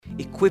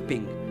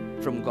equipping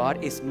from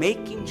God is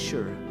making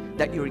sure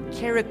that your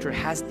character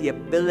has the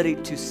ability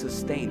to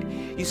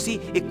sustain. You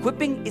see,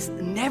 equipping is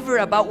never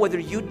about whether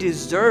you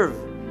deserve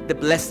the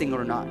blessing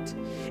or not.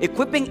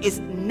 Equipping is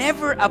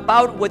never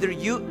about whether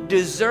you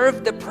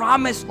deserve the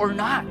promise or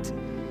not.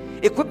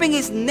 Equipping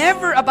is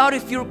never about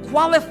if you're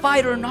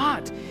qualified or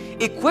not.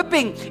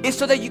 Equipping is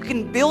so that you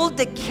can build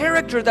the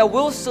character that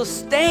will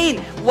sustain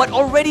what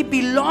already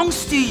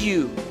belongs to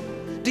you.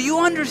 Do you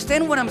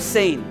understand what I'm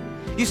saying?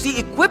 You see,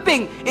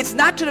 equipping, it's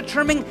not to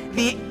determine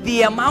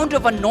the amount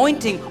of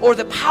anointing or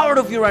the power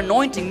of your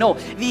anointing. No,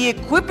 the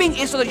equipping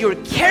is so that your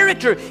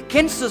character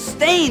can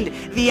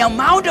sustain the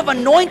amount of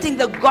anointing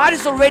that God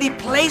has already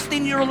placed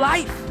in your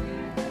life.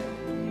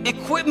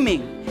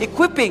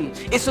 Equipping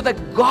is so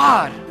that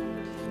God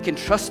can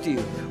trust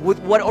you with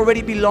what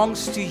already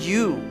belongs to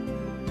you.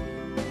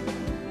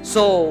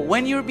 So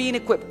when you're being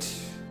equipped,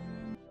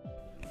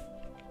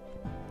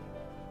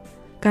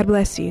 God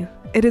bless you.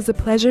 It is a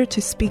pleasure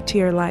to speak to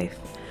your life.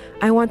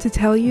 I want to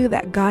tell you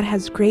that God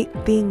has great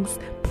things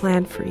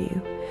planned for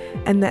you,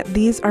 and that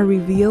these are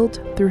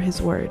revealed through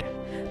His Word.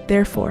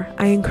 Therefore,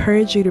 I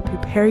encourage you to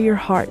prepare your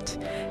heart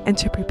and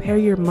to prepare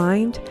your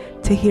mind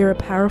to hear a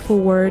powerful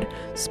word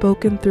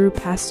spoken through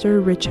Pastor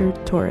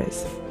Richard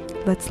Torres.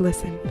 Let's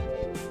listen.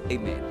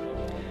 Amen.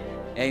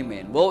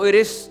 Amen. Well, it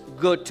is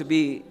good to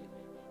be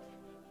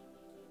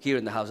here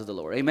in the house of the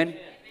Lord. Amen.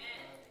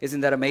 Isn't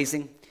that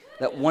amazing?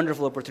 That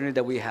wonderful opportunity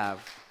that we have.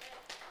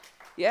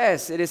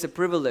 Yes, it is a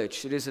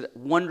privilege. It is a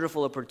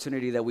wonderful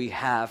opportunity that we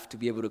have to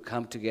be able to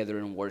come together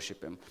and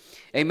worship Him.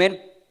 Amen?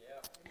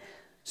 Yeah.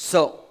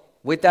 So,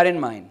 with that in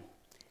mind,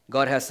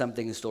 God has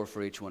something in store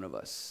for each one of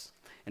us.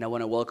 And I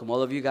want to welcome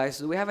all of you guys.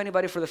 Do we have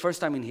anybody for the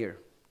first time in here?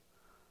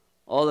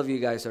 All of you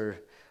guys are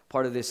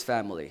part of this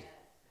family.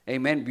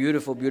 Amen?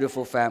 Beautiful,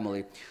 beautiful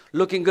family.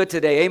 Looking good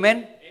today. Amen?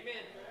 Amen.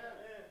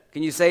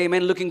 Can you say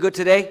amen? Looking good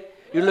today?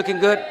 You're looking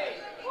good?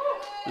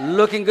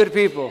 Looking good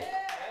people.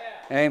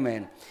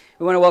 Amen.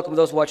 We want to welcome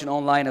those watching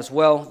online as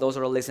well, those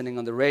that are listening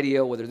on the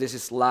radio, whether this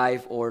is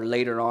live or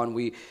later on.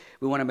 We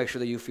want to make sure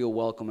that you feel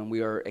welcome, and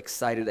we are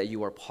excited that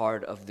you are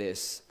part of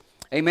this.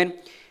 Amen.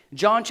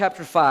 John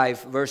chapter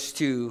 5, verse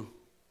 2,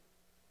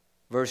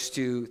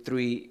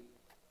 3,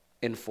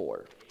 and 4.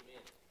 Amen.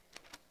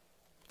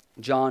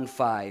 John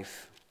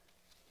 5.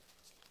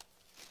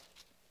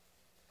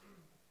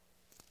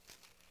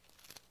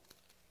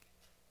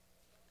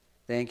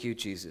 Thank you,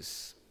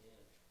 Jesus.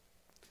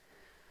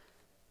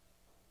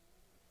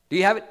 Do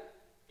you have it?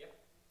 Yep.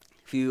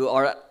 If you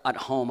are at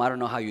home, I don't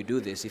know how you do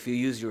this. If you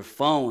use your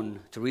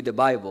phone to read the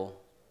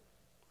Bible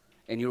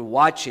and you're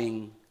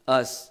watching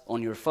us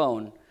on your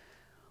phone,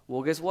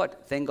 well, guess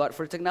what? Thank God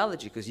for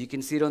technology, because you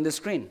can see it on the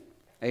screen.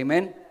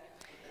 Amen?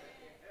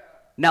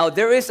 Now,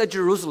 there is at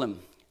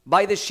Jerusalem,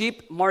 by the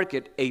sheep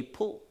market, a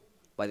pool.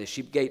 By the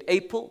sheep gate,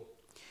 a pool,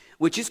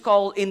 which is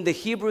called in the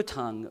Hebrew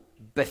tongue,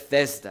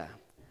 Bethesda.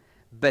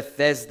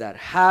 Bethesda,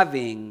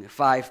 having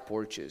 5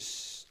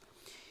 porches.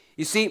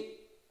 You see,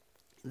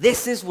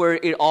 this is where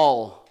it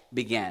all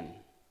began.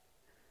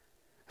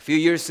 A few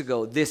years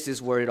ago, this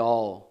is where it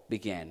all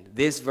began.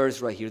 This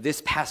verse right here,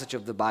 this passage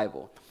of the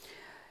Bible.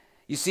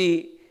 You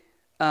see,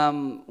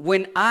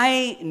 when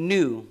I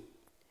knew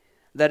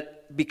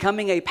that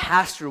becoming a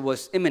pastor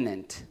was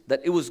imminent,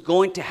 that it was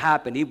going to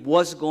happen,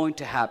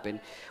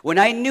 when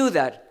I knew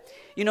that,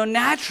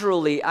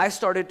 naturally, I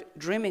started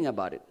dreaming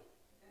about it.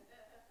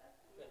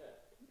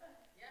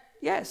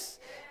 Yes.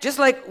 Just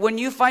like when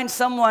you find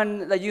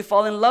someone that you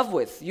fall in love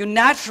with, you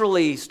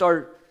naturally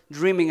start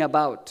dreaming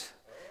about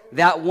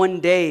that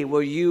one day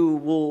where you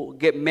will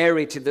get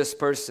married to this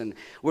person,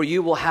 where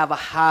you will have a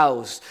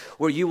house,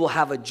 where you will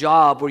have a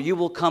job, where you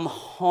will come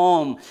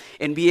home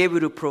and be able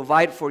to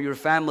provide for your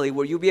family,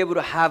 where you'll be able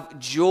to have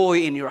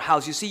joy in your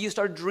house. You see, you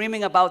start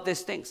dreaming about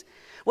these things.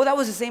 Well, that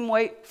was the same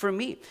way for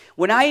me.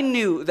 When I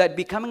knew that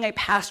becoming a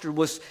pastor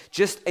was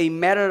just a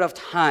matter of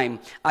time,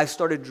 I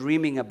started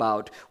dreaming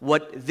about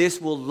what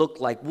this will look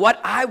like, what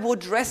I will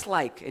dress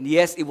like. And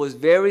yes, it was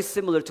very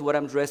similar to what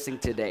I'm dressing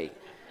today.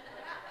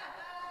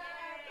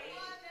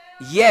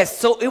 Yes,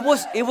 so it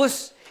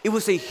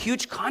was a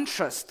huge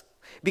contrast,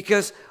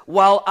 because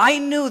while I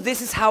knew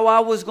this is how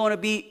I was going to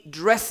be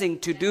dressing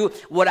to do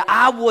what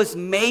I was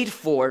made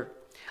for,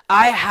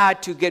 I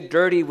had to get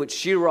dirty with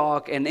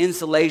sheetrock and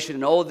insulation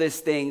and all these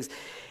things.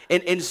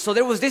 And so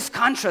there was this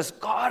contrast.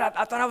 God,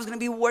 I thought I was going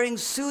to be wearing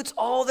suits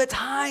all the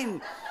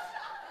time.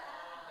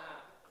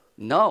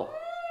 No.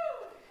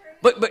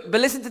 But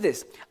listen to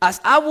this. As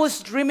I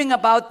was dreaming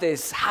about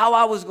this, how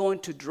I was going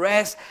to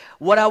dress,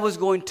 what I was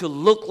going to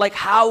look like,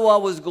 how I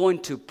was going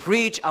to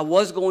preach,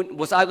 was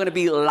I going to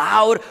be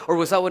loud or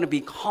was I going to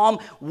be calm?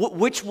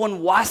 Which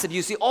one was it?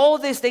 You see, all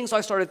these things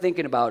I started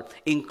thinking about,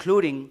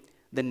 including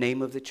the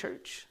name of the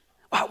church.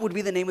 What would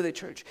be the name of the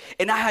church?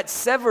 And I had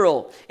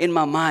several in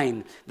my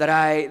mind that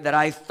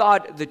I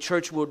thought the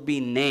church would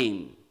be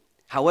named.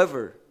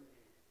 However,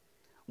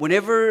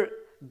 whenever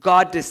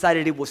God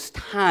decided it was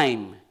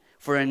time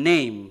for a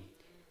name,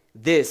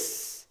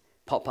 this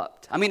popped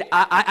up. I mean,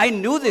 I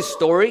knew this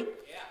story,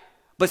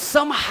 But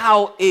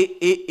somehow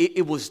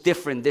it was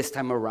different this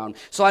time around.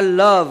 So I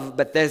love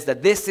Bethesda.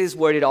 This is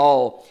where it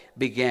all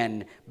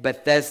began.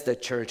 Bethesda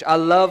Church. I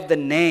love the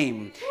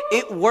name.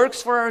 It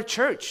works for our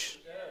church.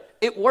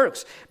 It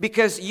works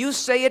because you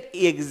say it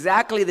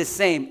exactly the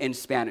same in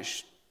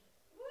Spanish.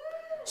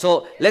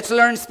 So let's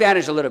learn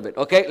Spanish a little bit,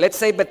 okay? Let's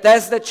say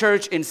Bethesda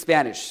Church in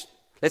Spanish.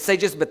 Let's say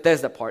just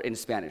Bethesda part in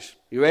Spanish.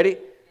 You ready?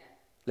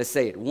 Let's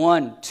say it.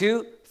 1,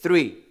 2,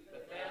 3. Bethesda.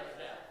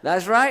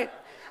 That's right.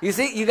 You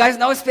see, you guys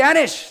know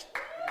Spanish.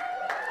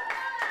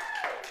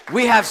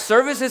 We have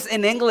services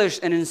in English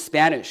and in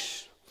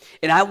Spanish.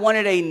 And I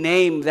wanted a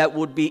name that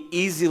would be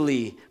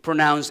easily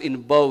pronounced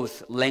in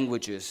both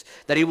languages.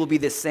 That it will be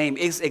the same.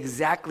 It's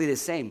exactly the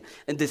same.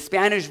 And the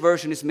Spanish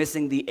version is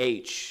missing the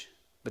H.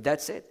 But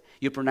that's it.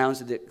 You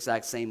pronounce it the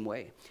exact same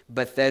way.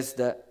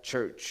 Bethesda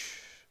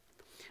Church.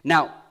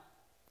 Now,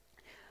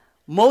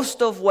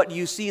 most of what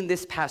you see in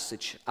this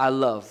passage, I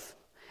love.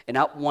 And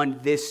I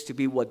want this to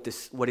be what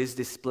is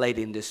displayed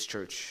in this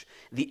church.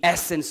 The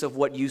essence of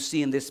what you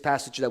see in this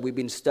passage that we've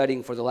been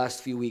studying for the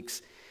last few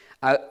weeks.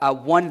 I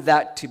want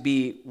that to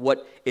be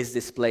what is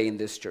displayed in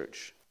this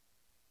church.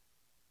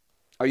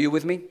 Are you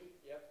with me?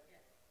 Yep.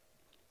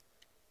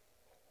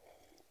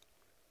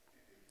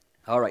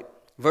 All right.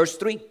 Verse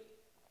 3.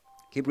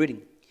 Keep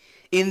reading.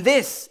 In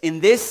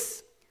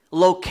this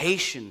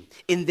location,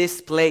 in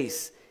this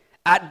place,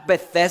 at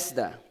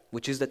Bethesda,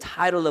 which is the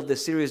title of the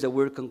series that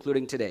we're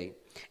concluding today,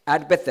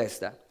 at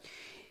Bethesda,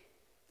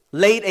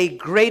 laid a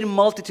great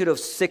multitude of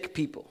sick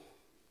people.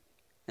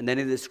 And then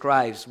it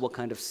describes what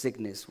kind of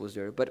sickness was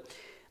there. But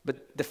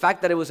the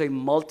fact that it was a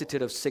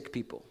multitude of sick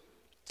people,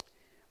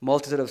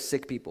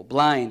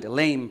 blind,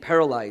 lame,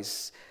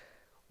 paralyzed,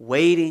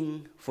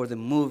 waiting for the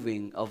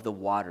moving of the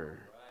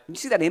water. You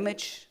see that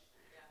image?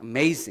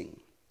 Amazing.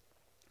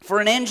 For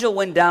an angel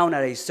went down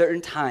at a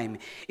certain time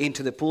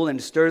into the pool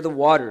and stirred the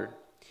water.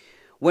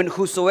 When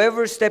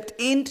whosoever stepped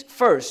in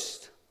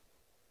first,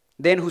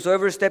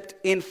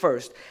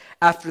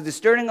 after the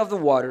stirring of the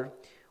water,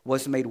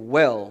 was made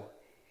well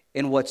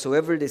in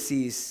whatsoever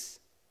disease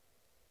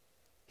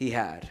he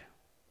had.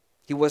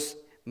 He was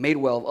made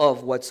well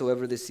of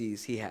whatsoever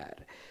disease he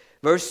had.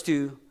 Verse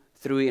 2,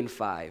 3, and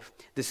 5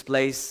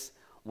 displays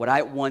what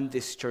I want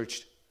this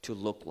church to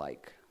look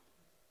like.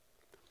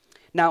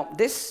 Now,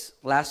 this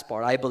last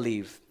part, I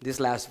believe, this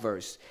last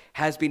verse,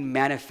 has been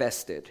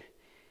manifested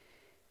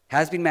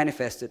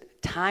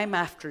time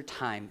after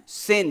time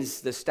since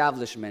the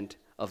establishment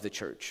of the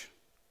church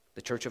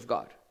of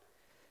God,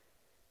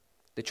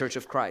 the church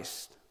of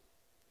Christ,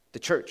 the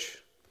church.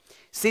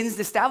 Since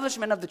the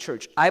establishment of the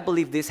church, I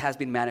believe this has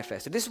been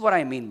manifested. This is what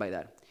I mean by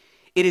that.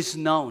 It is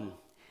known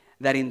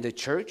that in the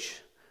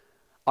church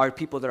are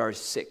people that are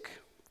sick,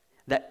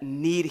 that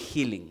need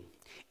healing.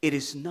 It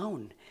is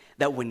known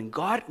that when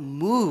God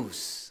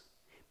moves,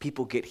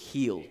 people get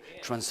healed,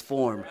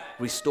 transformed,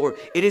 restored.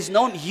 It is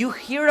known, you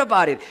hear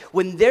about it.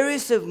 When there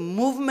is a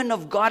movement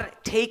of God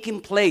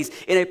taking place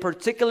in a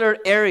particular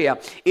area,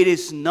 it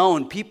is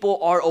known.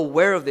 People are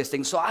aware of this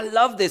thing. So I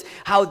love this,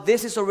 how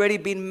this is already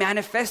being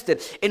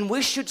manifested. And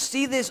we should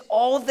see this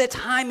all the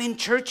time in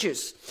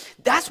churches.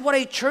 That's what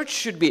a church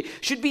should be.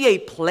 Should be a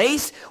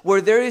place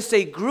where there is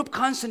a group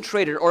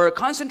concentrated or a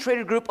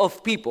concentrated group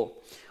of people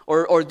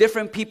or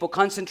different people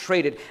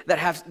concentrated that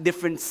have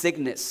different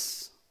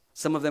sickness.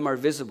 Some of them are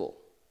visible.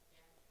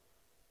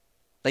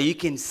 That you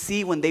can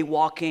see when they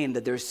walk in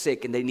that they're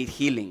sick and they need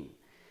healing.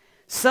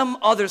 Some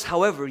others,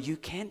 however, you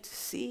can't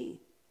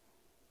see.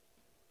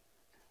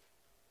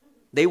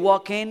 They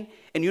walk in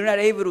and you're not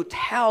able to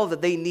tell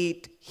that they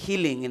need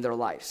healing in their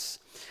lives.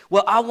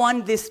 Well, I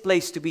want this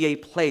place to be a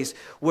place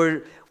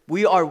where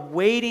we are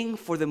waiting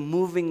for the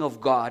moving of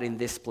God in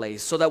this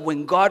place so that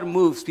when God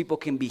moves, people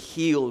can be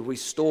healed,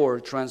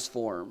 restored,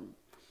 transformed.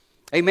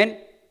 Amen?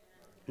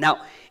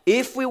 Now,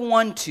 if we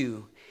want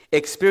to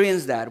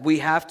experience that, we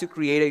have to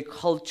create a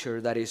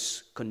culture that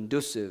is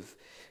conducive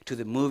to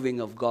the moving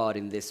of God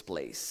in this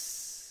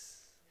place.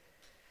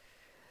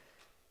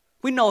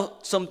 We know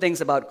some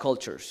things about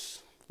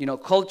cultures. You know,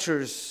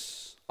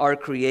 cultures are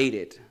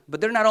created,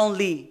 but they're not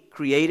only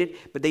created,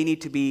 but they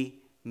need to be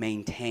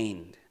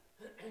maintained.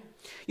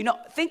 You know,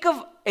 think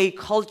of a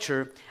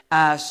culture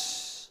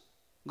as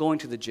going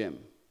to the gym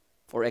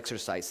or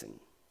exercising.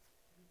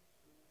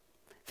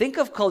 Think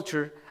of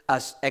culture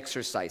as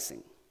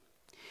exercising.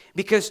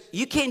 Because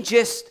you can't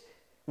just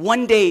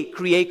one day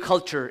create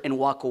culture and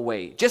walk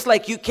away. Just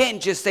like you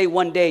can't just say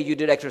one day you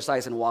did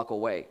exercise and walk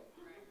away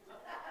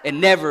and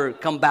never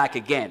come back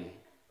again.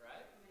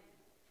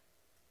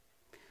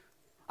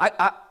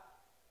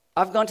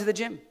 I've gone to the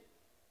gym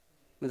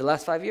in the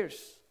last 5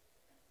 years.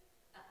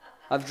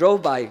 I've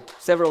drove by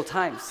several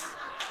times.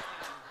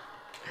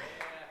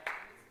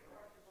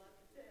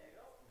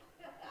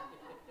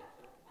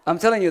 I'm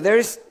telling you,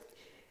 there's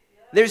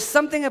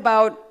something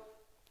about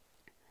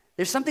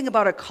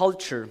a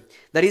culture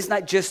that is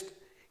not just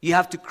you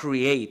have to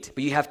create,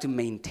 but you have to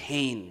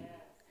maintain.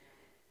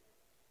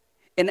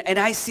 And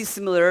I see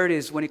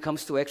similarities when it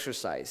comes to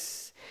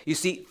exercise. You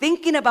see,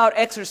 thinking about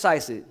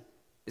exercising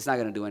is not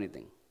going to do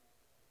anything.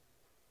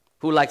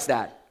 Who likes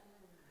that?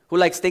 Who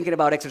likes thinking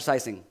about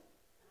exercising?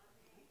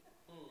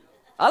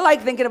 I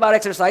like thinking about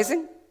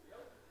exercising.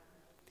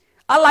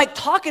 I like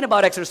talking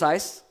about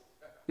exercise.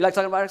 You like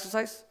talking about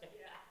exercise?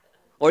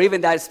 Or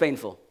even that is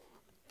painful.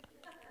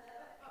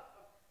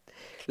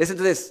 Listen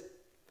to this.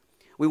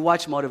 We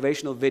watch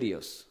motivational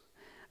videos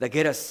that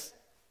get us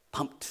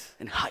pumped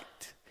and hyped.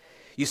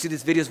 You see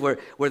these videos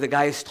where the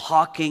guy is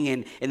talking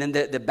and then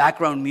the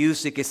background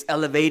music is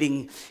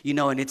elevating,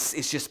 and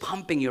it's just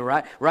pumping you,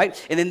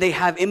 right? And then they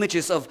have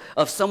images of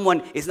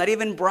someone, it's not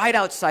even bright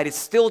outside, it's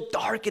still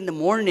dark in the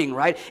morning,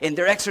 right? And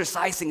they're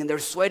exercising and they're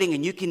sweating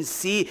and you can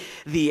see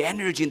the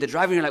energy in the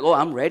driving. You're like, oh,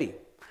 I'm ready.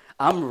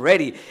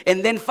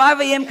 And then 5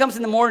 a.m. comes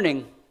in the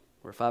morning,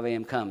 or 5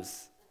 a.m.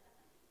 comes.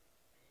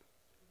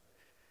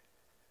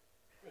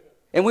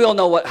 And we all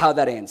know how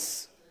that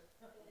ends.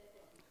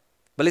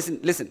 But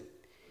listen.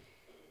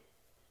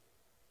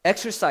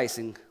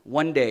 Exercising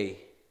one day,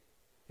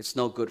 it's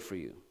no good for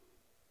you.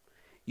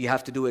 You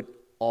have to do it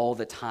all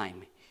the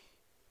time.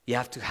 You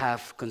have to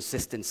have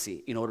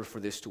consistency in order for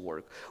this to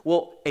work.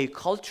 Well, a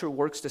culture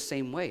works the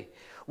same way.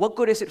 What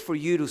good is it for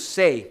you to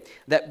say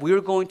that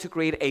we're going to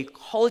create a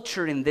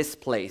culture in this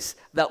place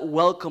that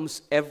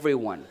welcomes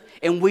everyone?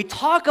 And we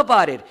talk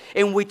about it,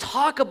 and we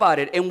talk about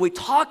it, and we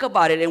talk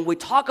about it, and we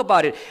talk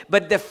about it.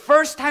 But the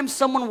first time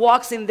someone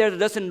walks in there that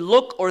doesn't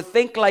look or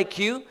think like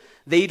you,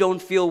 they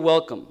don't feel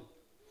welcome.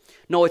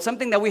 No, it's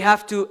something that we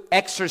have to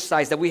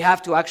exercise, that we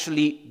have to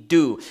actually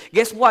do.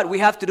 Guess what? We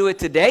have to do it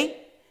today,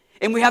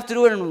 and we have to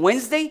do it on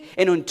Wednesday,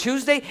 and on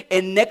Tuesday,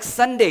 and next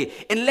Sunday.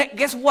 And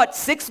guess what?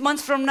 6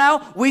 months from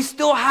now, we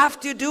still have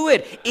to do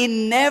it. It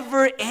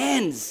never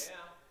ends.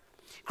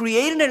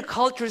 Creating a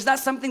culture is not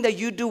something that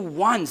you do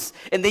once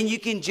and then you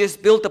can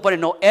just build upon it.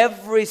 No,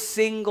 every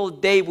single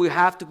day we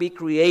have to be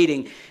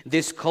creating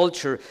this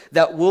culture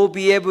that will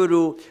be able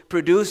to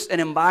produce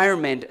an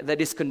environment that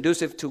is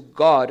conducive to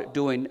God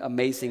doing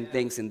amazing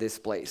things in this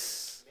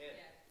place.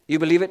 You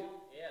believe it?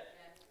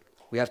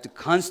 We have to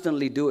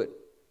constantly do it.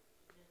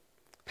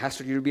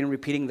 Pastor, you've been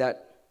repeating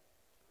that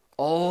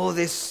all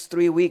this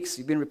 3 weeks.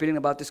 You've been repeating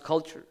about this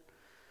culture.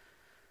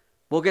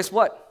 Well, guess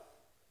what?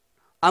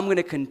 I'm going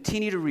to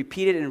continue to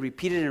repeat it and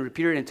repeat it and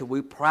repeat it until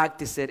we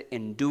practice it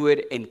and do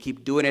it and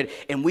keep doing it.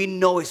 And we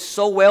know it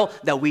so well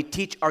that we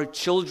teach our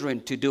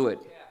children to do it.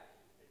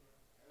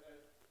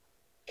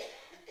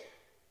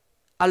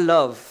 I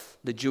love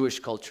the Jewish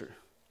culture.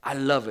 I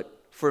love it.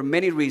 For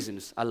many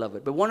reasons, I love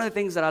it. But one of the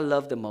things that I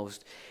love the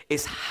most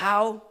is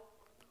how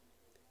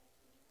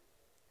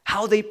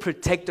they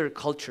protect their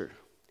culture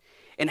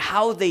and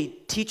how they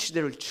teach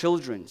their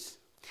children.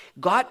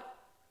 God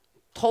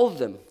told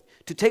them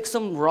to take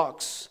some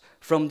rocks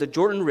from the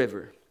Jordan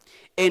River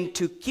and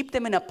to keep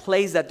them in a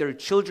place that their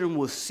children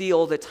will see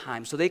all the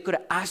time so they could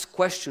ask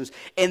questions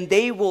and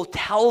they will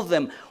tell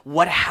them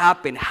what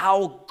happened,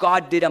 how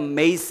God did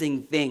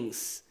amazing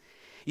things.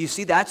 You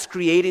see, that's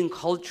creating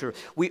culture.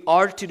 We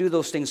are to do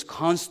those things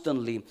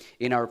constantly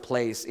in our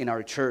place, in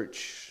our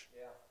church.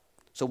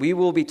 So we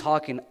will be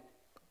talking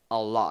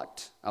a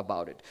lot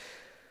about it.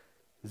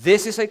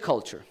 This is a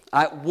culture.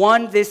 I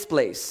want this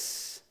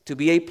place to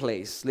be a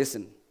place,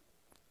 listen,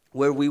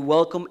 where we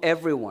welcome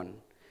everyone,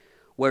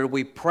 where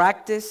we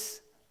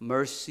practice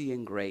mercy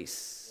and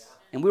grace.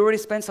 And we already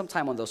spent some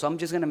time on those, so I'm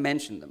just going to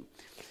mention them.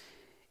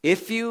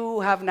 If you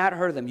have not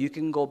heard them, you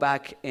can go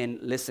back and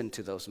listen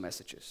to those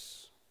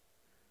messages.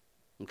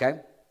 Okay?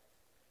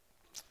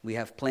 We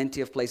have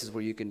plenty of places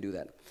where you can do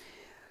that.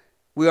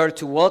 We are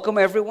to welcome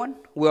everyone,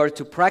 we are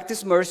to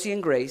practice mercy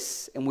and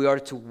grace, and we are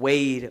to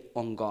wait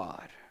on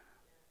God.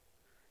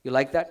 You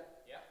like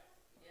that? Yeah.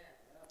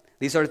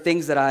 These are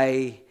things that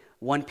I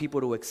want people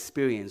to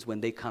experience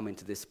when they come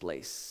into this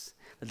place.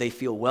 That they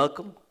feel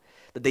welcome,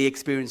 that they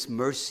experience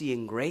mercy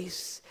and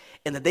grace,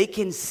 and that they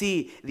can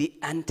see the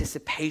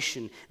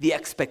anticipation, the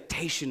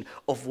expectation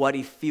of what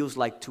it feels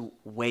like to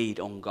wait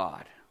on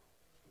God.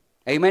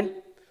 Amen?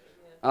 Amen.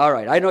 All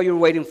right, I know you're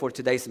waiting for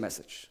today's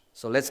message,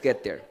 so let's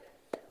get there.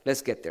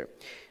 Let's get there.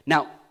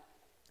 Now,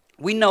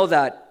 we know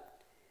that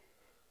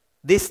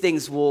these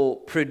things will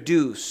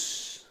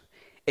produce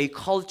a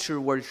culture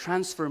where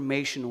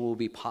transformation will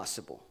be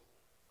possible.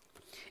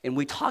 And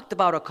we talked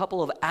about a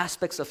couple of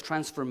aspects of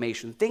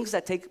transformation, things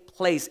that take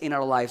place in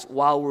our lives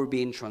while we're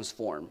being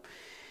transformed.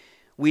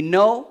 We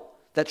know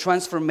that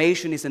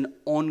transformation is an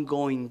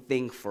ongoing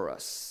thing for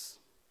us.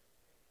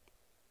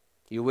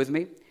 You with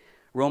me?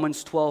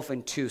 Romans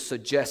 12:2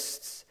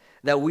 suggests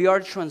that we are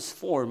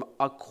transformed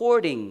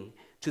according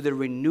to the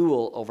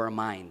renewal of our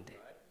mind.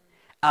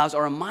 As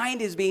our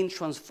mind is being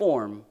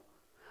transformed,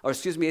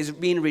 is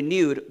being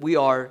renewed, we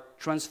are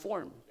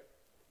transformed.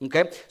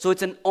 Okay? So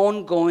it's an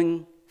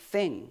ongoing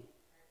thing.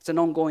 It's an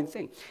ongoing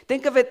thing.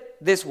 Think of it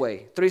this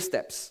way, 3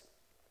 steps.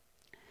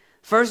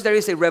 First, there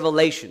is a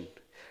revelation.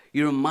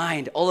 Your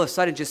mind, all of a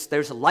sudden,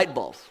 there's a light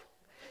bulb.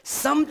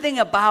 Something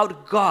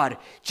about God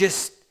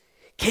just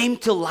came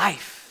to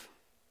life.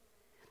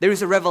 There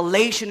is a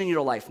revelation in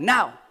your life.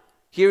 Now,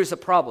 here's a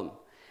problem.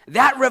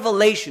 That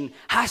revelation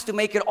has to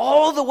make it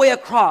all the way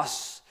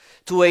across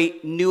to a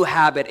new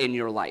habit in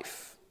your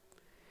life.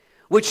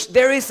 which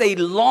there is a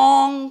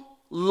long,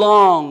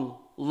 long,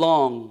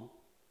 long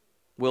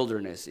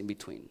wilderness in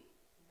between.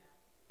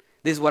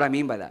 This is what I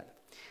mean by that.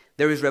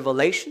 There is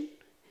revelation,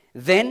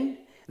 then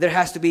there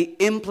has to be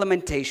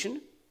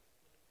implementation,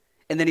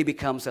 and then it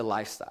becomes a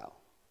lifestyle,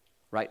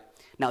 right?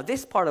 Now,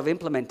 this part of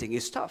implementing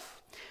is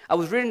tough. I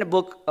was reading a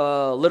book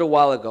a little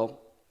while ago.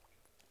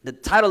 The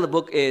title of the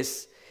book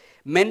is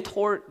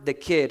Mentor the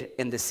Kid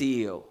and the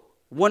CEO.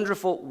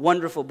 Wonderful,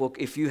 wonderful book.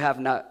 If you have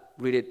not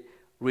read it.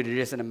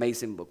 It's an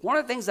amazing book. One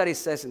of the things that it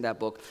says in that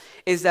book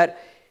is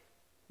that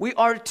we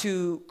are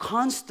to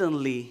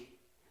constantly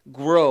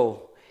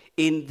grow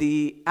in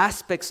the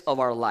aspects of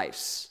our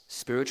lives,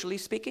 spiritually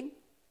speaking,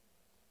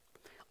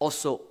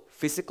 also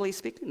physically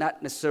speaking,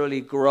 not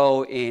necessarily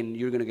grow in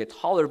you're going to get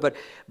taller,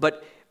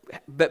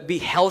 but be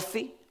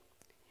healthy,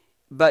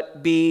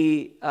 but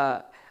be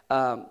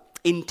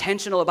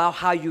intentional about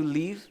how you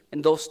live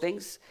and those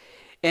things.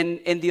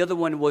 And the other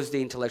one was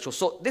the intellectual.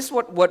 So this is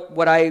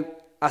what I,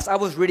 as I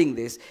was reading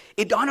this,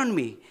 it dawned on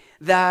me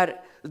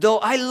that though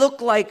I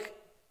look like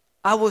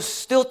I was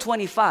still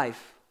 25,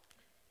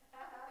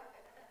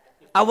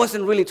 I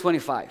wasn't really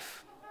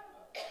 25.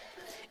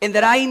 And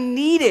that I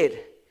needed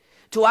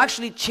to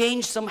actually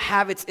change some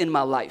habits in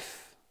my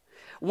life.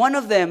 One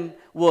of them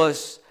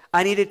was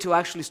I needed to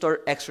actually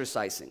start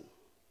exercising.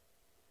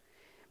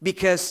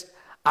 Because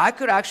I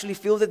could actually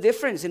feel the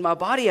difference in my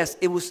body as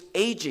it was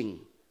aging.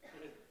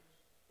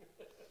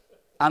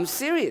 I'm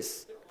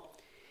serious.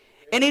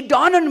 And it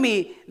dawned on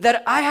me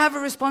that I have a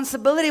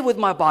responsibility with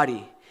my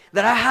body,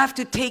 that I have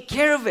to take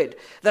care of it,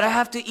 that I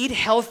have to eat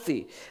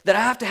healthy, that I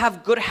have to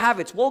have good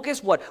habits. Well,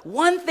 guess what?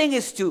 One thing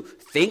is to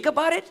think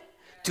about it,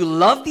 to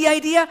love the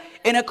idea,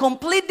 and a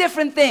complete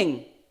different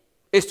thing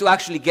is to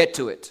actually get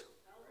to it.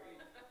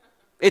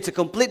 It's a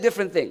complete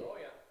different thing.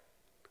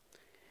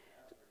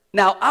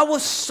 Now, I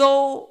was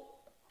so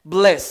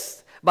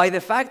blessed by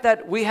the fact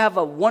that we have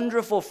a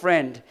wonderful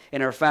friend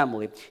in our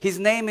family. His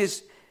name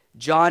is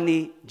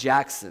Johnny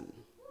Jackson.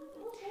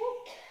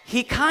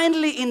 He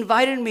kindly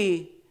invited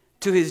me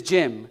to his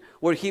gym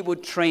where he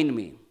would train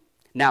me.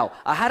 Now,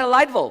 I had a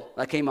light bulb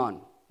that came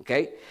on,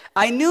 okay?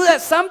 I knew that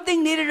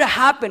something needed to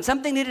happen,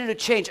 something needed to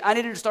change. I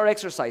needed to start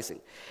exercising.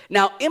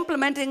 Now,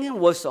 implementing it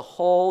was a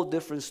whole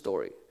different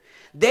story.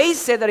 They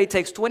said that it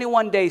takes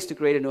 21 days to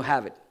create a new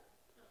habit.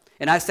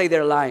 And I say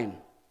they're lying.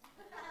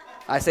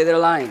 I say they're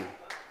lying.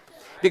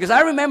 Because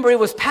I remember it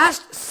was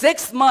past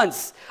 6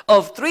 months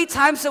of 3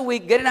 times a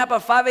week getting up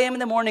at 5 a.m. in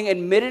the morning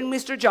and meeting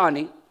Mr.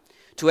 Johnny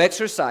to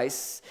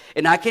exercise.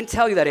 And I can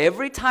tell you that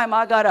every time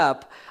I got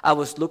up, I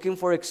was looking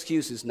for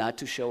excuses not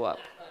to show up.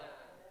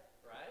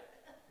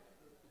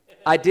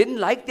 I didn't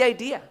like the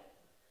idea.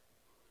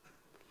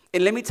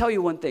 And let me tell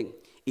you one thing.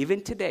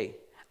 Even today,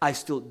 I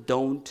still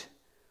don't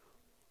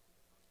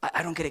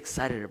get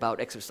excited about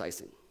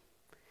exercising.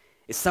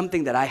 It's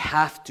something that I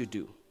have to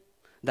do.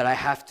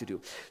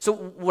 So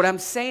what I'm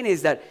saying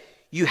is that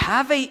you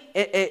have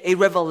a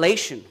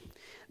revelation.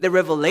 The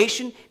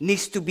revelation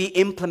needs to be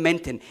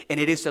implemented,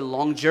 and it is a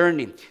long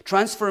journey.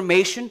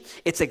 Transformation,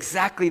 it's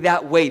exactly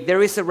that way.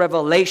 There is a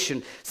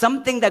revelation,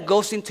 something that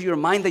goes into your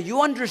mind that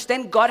you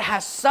understand God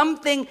has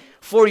something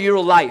for your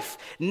life.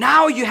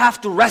 Now you have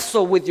to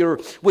wrestle with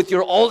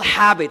your old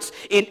habits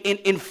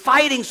in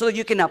fighting so that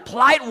you can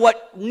apply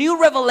what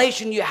new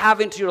revelation you have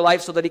into your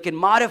life so that it can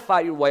modify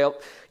your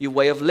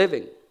way of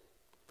living.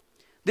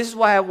 This is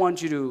why I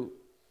want you to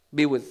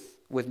be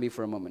with me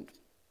for a moment.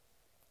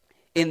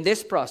 In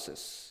this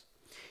process,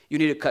 you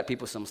need to cut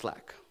people some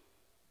slack.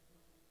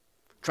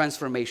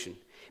 Transformation.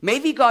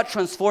 Maybe God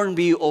transformed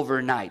you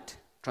overnight.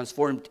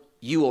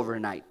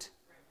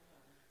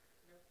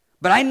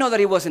 But I know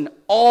that it wasn't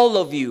all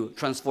of you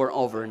transformed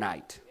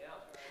overnight.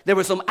 There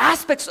were some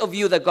aspects of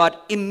you that God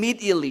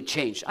immediately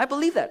changed. I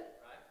believe that.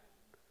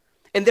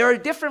 And they are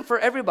different for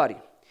everybody.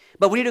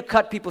 But we need to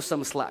cut people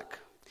some slack.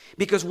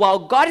 Because while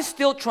God is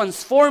still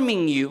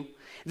transforming you,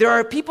 there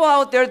are people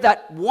out there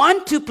that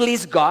want to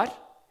please God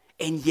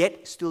and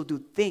yet still do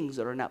things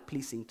that are not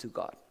pleasing to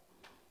God.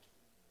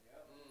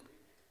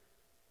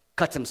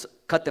 Cut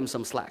them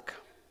some slack.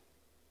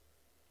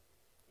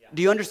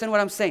 Do you understand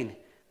what I'm saying?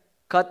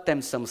 Cut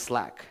them some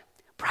slack.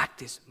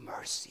 Practice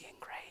mercy and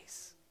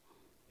grace.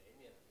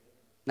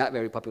 Not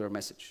very popular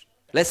message.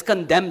 Let's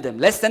condemn them.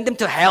 Let's send them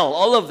to hell,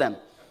 all of them.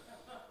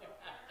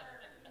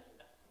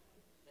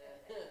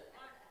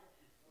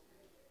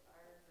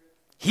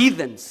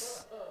 Heathens.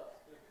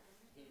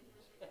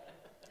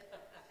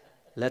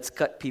 Let's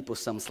cut people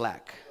some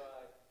slack.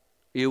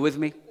 Are you with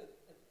me?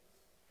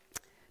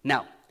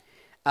 Now,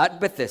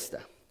 at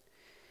Bethesda,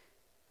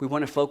 we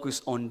want to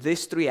focus on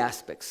these 3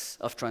 aspects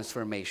of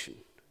transformation.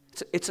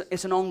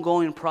 It's an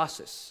ongoing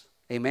process.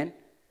 Amen?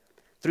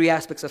 3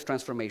 aspects of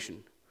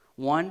transformation.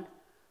 1,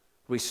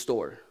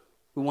 restore.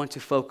 We want to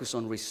focus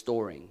on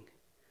restoring.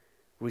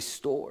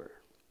 Restore.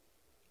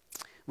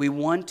 We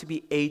want to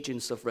be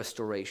agents of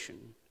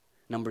restoration.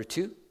 Number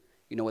 2,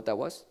 you know what that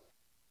was?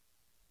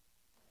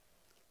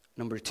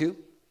 Number 2,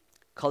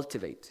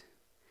 cultivate.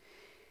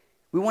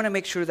 We want to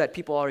make sure that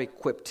people are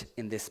equipped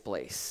in this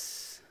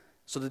place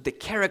so that the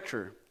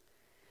character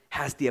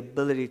has the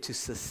ability to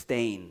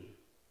sustain.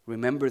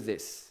 Remember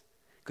this,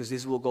 because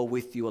this will go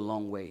with you a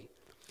long way.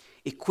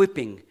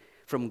 Equipping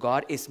from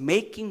God is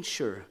making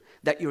sure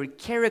that your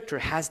character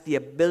has the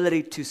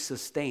ability to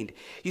sustain.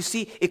 You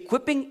see,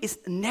 equipping is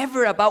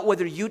never about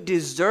whether you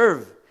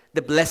deserve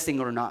the blessing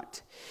or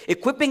not.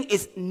 Equipping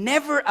is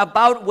never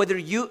about whether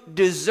you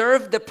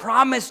deserve the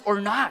promise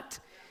or not.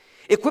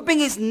 Equipping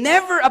is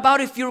never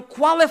about if you're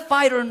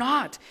qualified or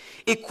not.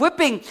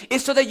 Equipping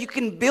is so that you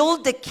can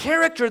build the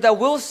character that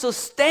will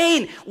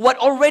sustain what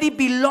already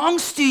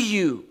belongs to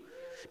you.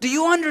 Do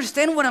you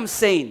understand what I'm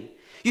saying?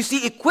 You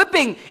see,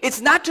 equipping,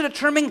 it's not to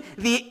determine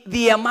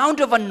the amount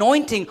of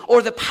anointing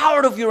or the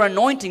power of your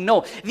anointing.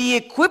 No, the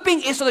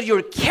equipping is so that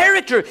your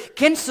character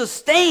can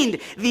sustain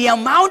the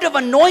amount of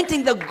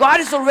anointing that God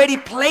has already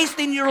placed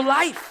in your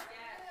life.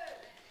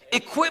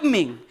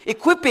 Equipping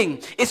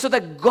is so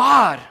that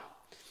God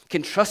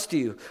can trust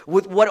you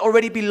with what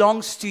already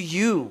belongs to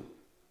you.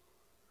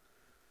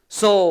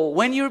 So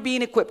when you're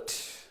being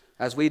equipped,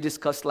 as we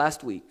discussed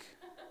last week,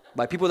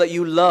 by people that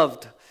you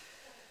loved,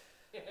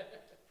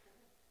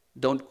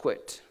 don't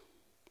quit.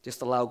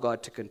 Just allow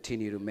God to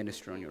continue to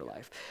minister in your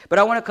life. But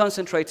I want to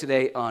concentrate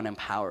today on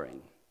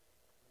empowering.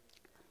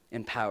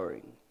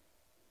 Empowering.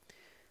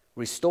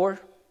 Restore,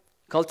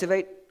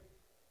 cultivate,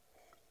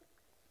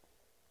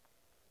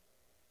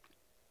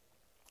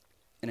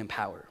 and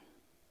empower.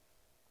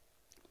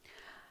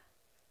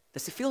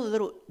 Does it feel a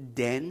little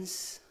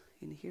dense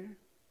in here?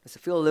 Does it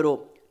feel a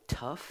little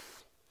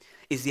tough?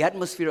 Is the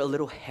atmosphere a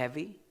little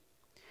heavy?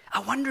 I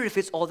wonder if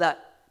it's all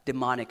that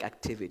demonic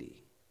activity.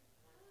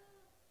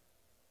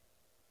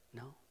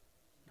 No?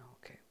 No,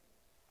 okay.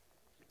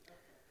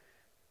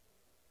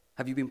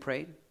 Have you been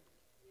praying?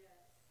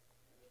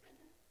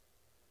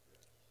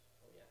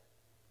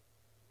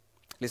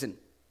 Listen,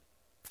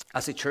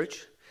 as a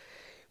church,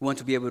 we want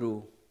to be able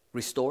to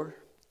restore,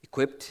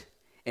 equip,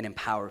 and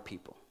empower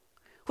people.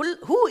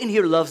 Who in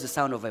here loves the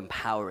sound of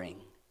empowering?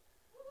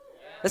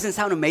 Doesn't it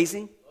sound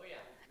amazing?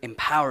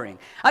 Empowering.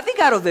 I think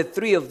out of the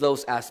three of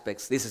those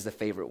aspects, this is the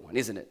favorite one,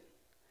 isn't it?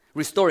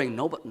 Restoring,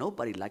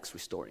 nobody likes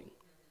restoring.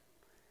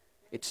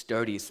 It's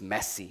dirty, it's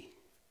messy,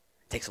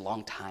 it takes a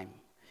long time.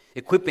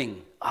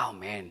 Equipping, oh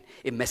man,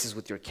 it messes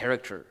with your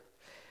character.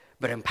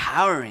 But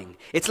empowering,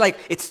 it's like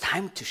it's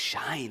time to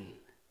shine.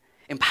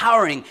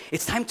 Empowering,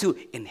 it's time to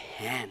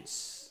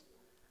enhance.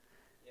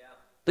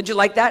 Don't you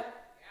like that?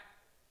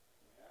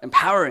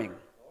 Empowering.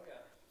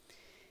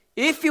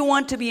 If you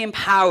want to be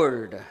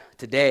empowered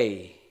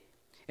today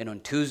and on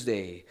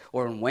Tuesday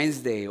or on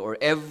Wednesday or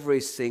every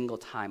single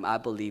time, I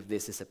believe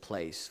this is a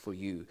place for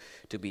you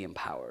to be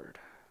empowered.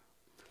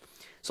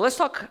 So let's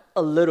talk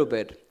a little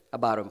bit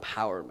about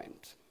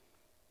empowerment.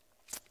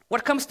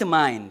 What comes to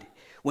mind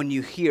when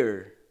you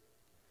hear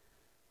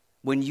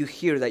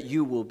that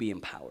you will be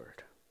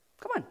empowered?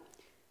 Come on.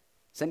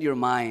 Send your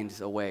minds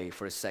away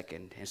for a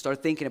second and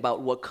start thinking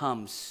about what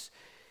comes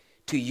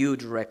to you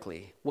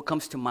directly. What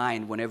comes to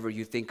mind whenever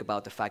you think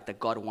about the fact that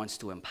God wants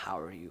to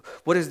empower you?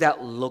 What does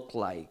that look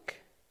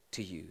like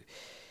to you?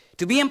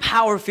 To be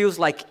empowered feels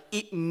like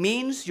it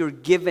means you're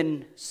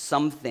given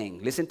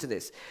something. Listen to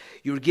this.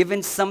 You're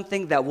given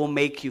something that will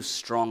make you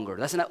stronger.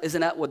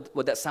 Isn't that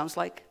what that sounds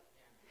like?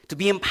 To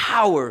be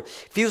empowered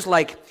feels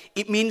like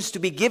it means to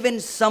be given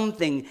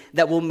something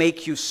that will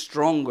make you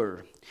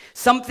stronger.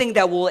 Something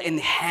that will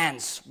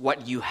enhance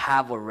what you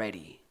have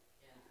already.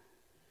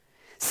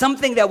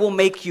 Something that will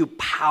make you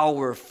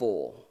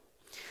powerful.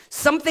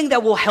 Something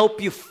that will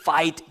help you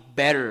fight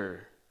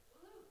better.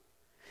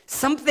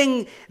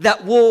 Something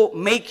that will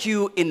make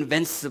you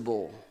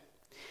invincible.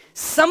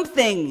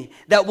 Something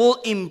that will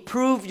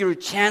improve your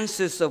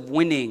chances of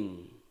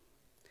winning.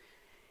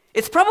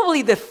 It's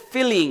probably the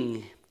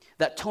feeling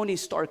that Tony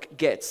Stark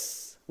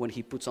gets when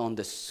he puts on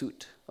the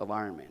suit of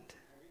Iron Man.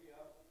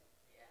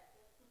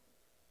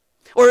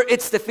 Or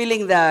it's the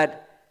feeling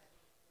that,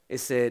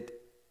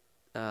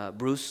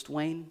 Bruce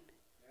Wayne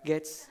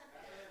gets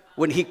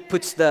when he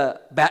puts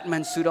the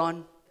Batman suit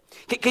on?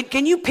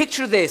 Can you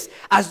picture this?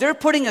 As they're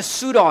putting a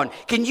suit on,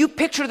 can you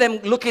picture them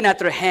looking at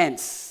their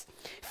hands?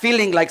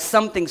 Feeling like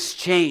something's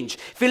changed,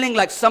 feeling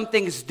like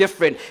something's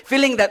different,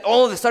 feeling that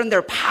all of a sudden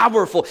they're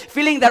powerful,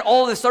 feeling that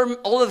all of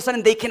a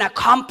sudden they can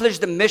accomplish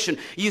the mission.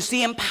 You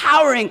see,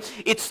 empowering,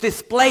 it's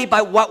displayed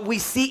by what we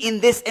see in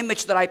this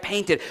image that I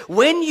painted.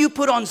 When you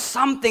put on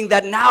something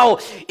that now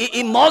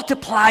it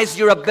multiplies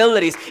your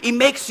abilities, it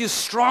makes you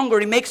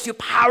stronger, it makes you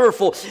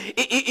powerful,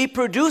 it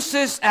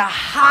produces a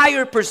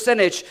higher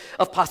percentage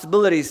of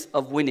possibilities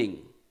of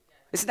winning.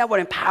 Isn't that what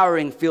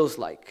empowering feels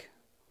like?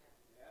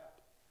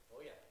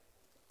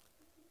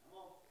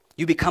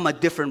 You become a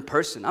different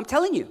person. I'm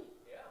telling you.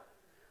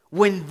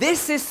 When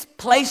this is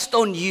placed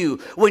on you,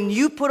 when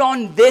you put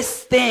on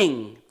this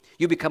thing,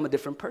 you become a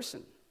different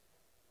person.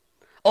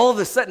 All of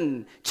a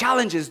sudden,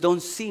 challenges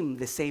don't seem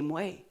the same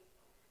way.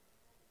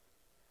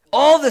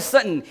 All of a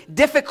sudden,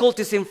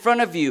 difficulties in front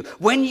of you,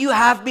 when you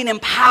have been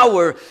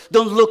empowered,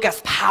 don't look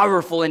as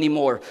powerful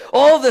anymore.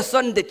 All of a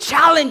sudden, the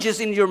challenges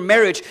in your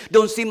marriage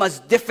don't seem as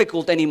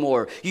difficult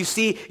anymore. You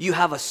see, you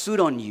have a suit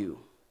on you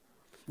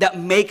that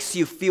makes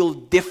you feel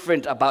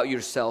different about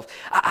yourself.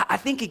 I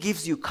think it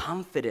gives you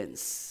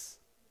confidence.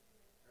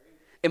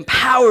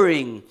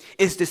 Empowering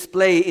is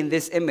displayed in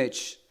this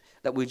image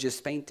that we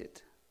just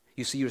painted.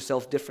 You see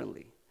yourself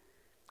differently,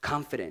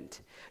 confident.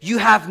 You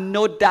have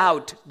no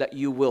doubt that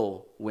you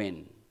will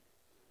win.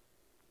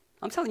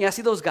 I'm telling you, I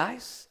see those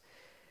guys.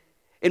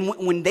 And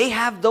when they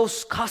have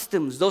those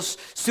costumes, those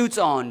suits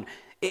on,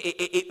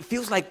 it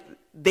feels like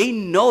they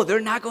know they're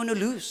not going to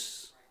lose.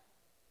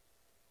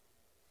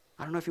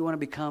 I don't know if you want to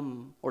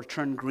become or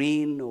turn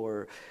green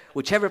or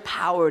whichever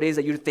power it is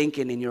that you're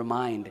thinking in your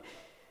mind.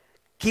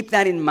 Keep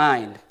that in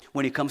mind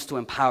when it comes to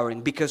empowering.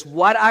 Because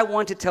what I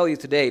want to tell you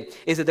today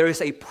is that there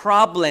is a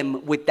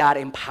problem with that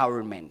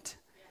empowerment.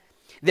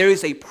 There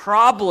is a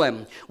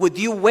problem with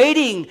you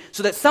waiting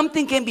so that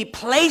something can be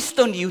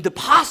placed on you,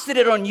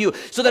 deposited on you,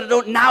 so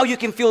that now you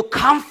can feel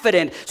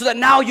confident, so that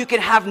now you can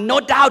have no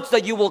doubts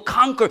that you will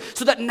conquer,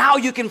 so that now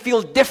you can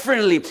feel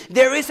differently.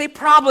 There is a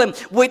problem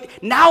with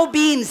now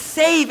being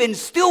saved and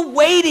still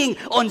waiting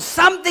on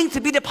something to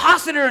be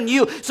deposited on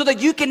you so that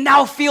you can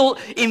now feel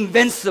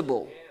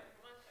invincible.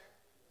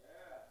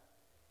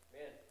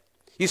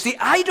 You see,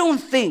 I don't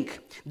think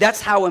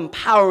that's how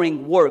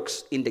empowering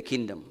works in the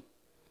kingdom.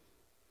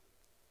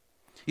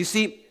 You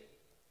see,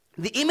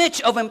 the image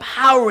of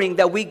empowering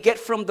that we get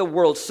from the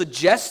world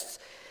suggests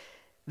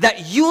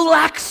that you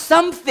lack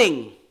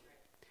something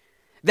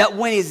that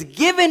when it's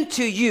given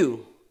to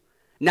you,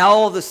 now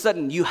all of a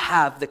sudden you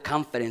have the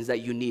confidence that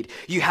you need.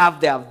 You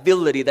have the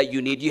ability that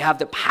you need. You have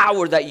the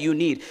power that you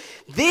need.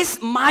 This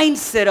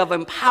mindset of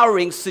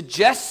empowering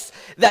suggests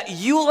that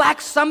you lack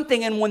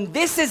something, and when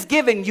this is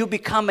given, you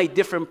become a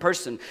different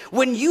person.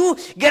 When you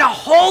get a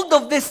hold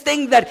of this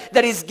thing that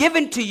is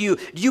given to you,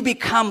 you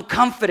become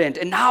confident,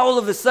 and now all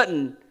of a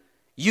sudden,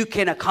 you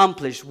can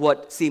accomplish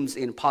what seems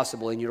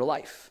impossible in your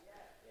life.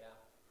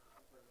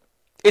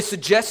 It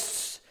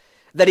suggests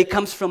that it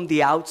comes from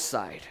the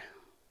outside.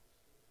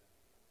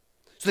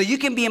 So that you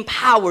can be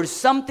empowered,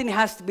 something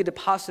has to be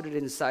deposited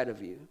inside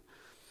of you.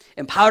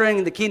 Empowering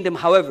in the kingdom,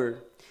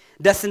 however,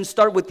 doesn't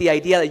start with the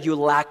idea that you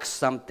lack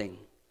something.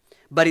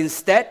 But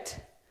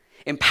instead,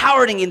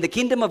 empowering in the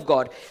kingdom of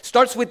God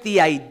starts with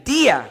the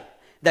idea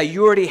that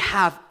you already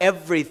have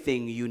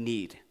everything you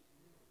need.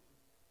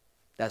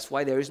 That's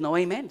why there is no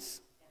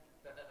amens.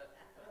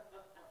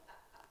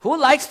 Who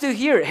likes to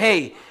hear,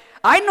 hey,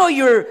 I know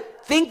you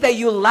think that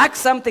you lack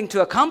something to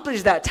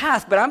accomplish that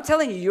task, but I'm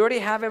telling you, you already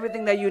have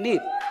everything that you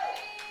need.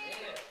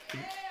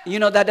 You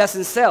know, that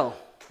doesn't sell.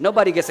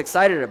 Nobody gets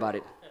excited about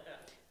it.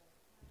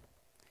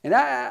 And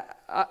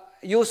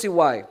you'll see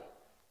why.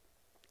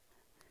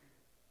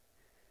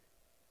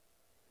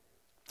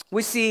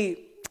 We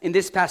see in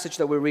this passage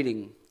that we're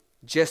reading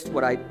just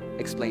what I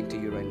explained to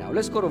you right now.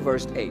 Let's go to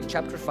verse 8,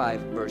 chapter 5,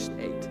 verse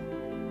 8.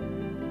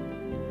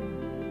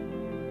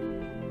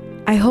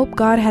 I hope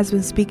God has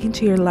been speaking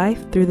to your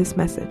life through this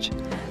message.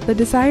 The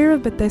desire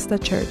of Bethesda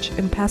Church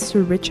and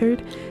Pastor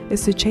Richard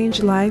is to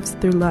change lives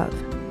through love,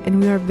 and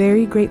we are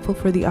very grateful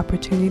for the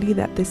opportunity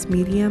that this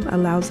medium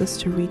allows us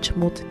to reach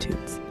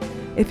multitudes.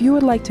 If you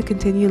would like to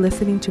continue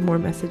listening to more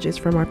messages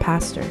from our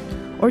pastor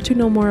or to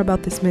know more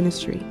about this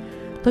ministry,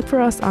 look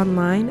for us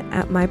online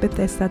at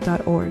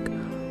mybethesda.org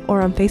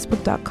or on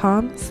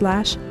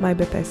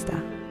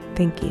facebook.com/mybethesda.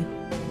 Thank you.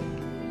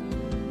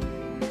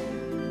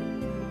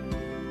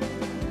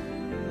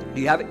 Do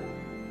you have it?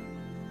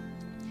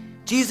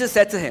 Jesus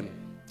said to him,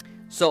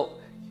 so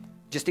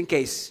just in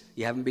case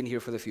you haven't been here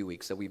for the few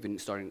weeks that we've been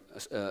studying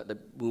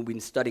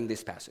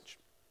this passage,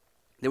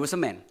 there was a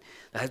man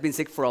that has been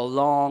sick for a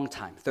long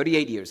time.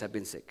 38 years have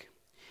been sick.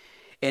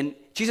 And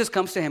Jesus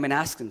comes to him and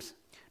asks him,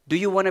 do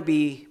you want to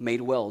be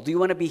made well? Do you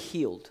want to be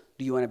healed?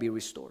 Do you want to be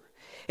restored?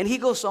 And he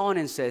goes on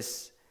and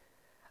says,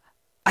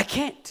 I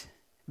can't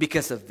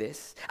because of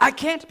this. I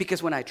can't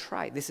because when I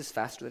try, this is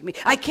faster than me.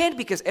 I can't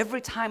because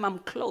every time I'm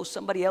close,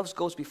 somebody else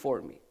goes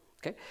before me.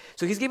 Okay?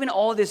 So he's giving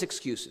all these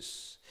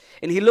excuses.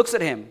 And he looks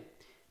at him.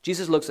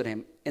 Jesus looks at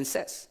him and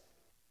says,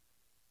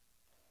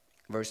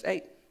 verse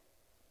 8,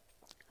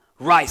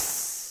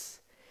 rise,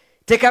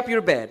 take up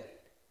your bed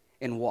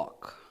and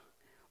walk.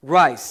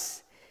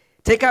 Rise,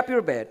 take up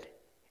your bed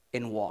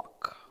and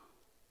walk.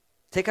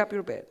 Take up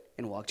your bed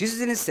and walk. Jesus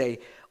didn't say,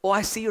 oh,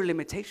 I see your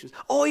limitations.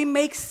 Oh, it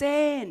makes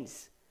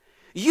sense.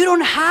 You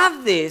don't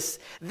have this.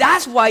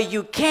 That's why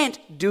you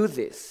can't do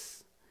this.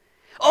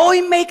 Oh,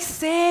 it makes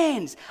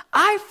sense.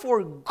 I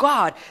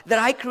forgot that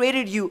I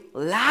created you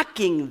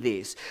lacking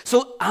this.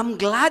 So I'm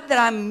glad that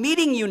I'm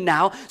meeting you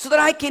now so that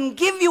I can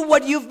give you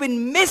what you've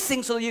been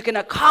missing so that you can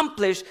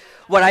accomplish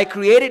what I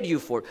created you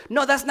for.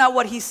 No, that's not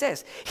what he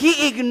says.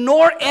 He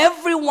ignored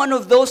every one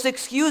of those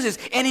excuses,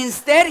 and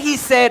instead he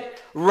said,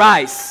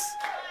 rise,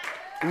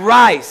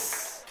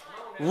 rise,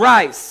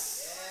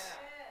 rise.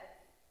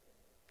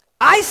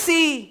 I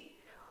see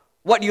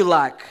what you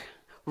lack.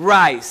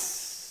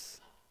 Rise.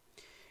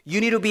 You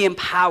need to be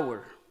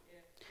empowered.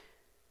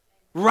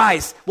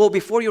 Rise. Well,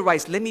 before you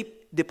rise, let me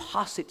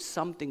deposit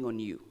something on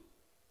you.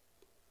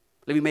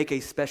 Let me make a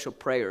special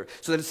prayer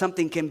so that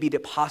something can be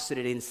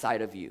deposited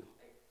inside of you.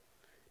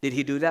 Did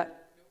he do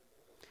that?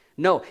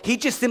 No, he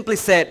just simply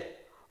said,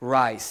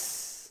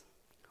 rise,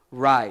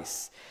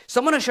 rise. So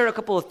I'm going to share a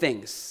couple of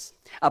things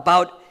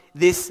about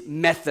this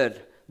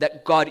method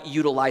that God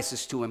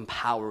utilizes to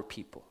empower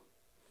people.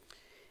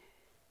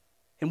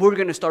 And we're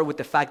going to start with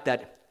the fact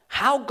that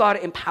how God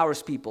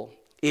empowers people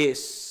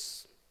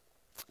is,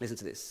 listen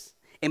to this,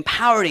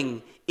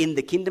 empowering in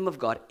the kingdom of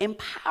God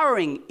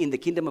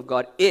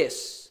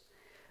is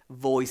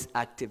voice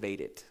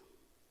activated.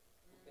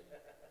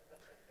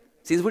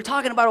 Since we're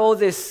talking about all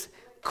this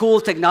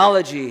cool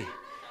technology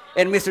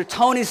and Mr.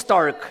 Tony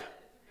Stark,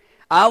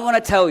 I want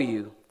to tell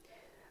you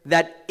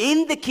that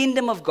in the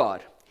kingdom of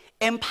God,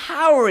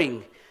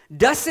 empowering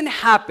doesn't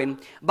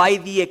happen by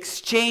the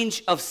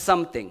exchange of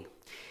something.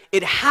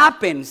 It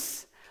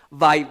happens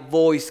by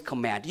voice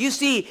command. You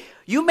see,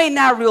 you may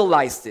not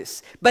realize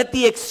this, but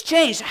the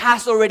exchange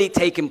has already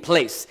taken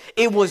place.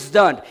 It was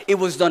done. It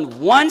was done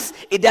once.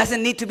 It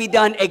doesn't need to be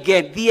done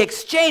again. The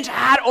exchange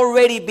had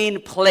already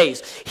been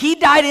placed. He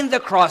died in the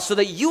cross so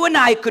that you and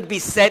I could be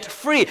set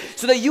free,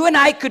 so that you and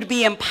I could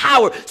be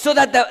empowered, so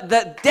that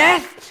the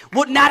death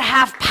would not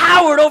have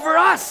power over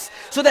us,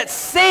 so that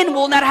sin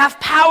will not have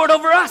power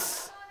over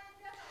us.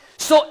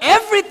 So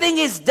everything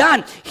is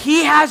done.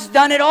 He has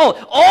done it all.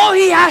 All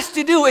he has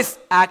to do is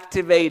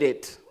activate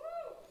it.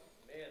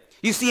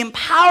 You see,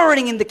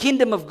 empowering in the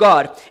kingdom of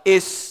God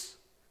is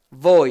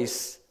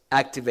voice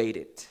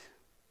activated.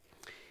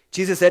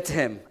 Jesus said to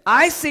him,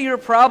 I see your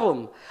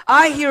problem.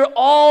 I hear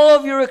all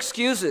of your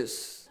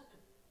excuses.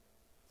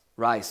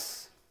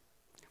 Rise.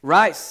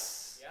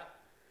 Rise. Yeah.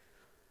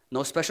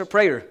 No special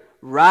prayer.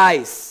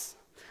 Rise.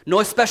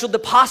 No special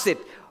deposit.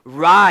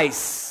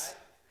 Rise.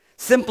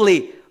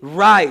 Simply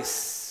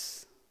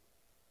rise.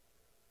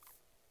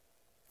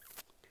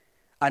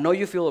 I know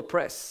you feel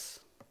oppressed.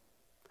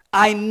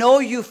 I know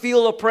you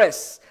feel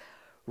oppressed.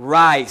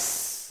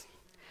 Rise.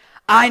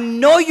 I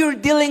know you're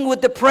dealing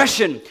with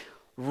depression.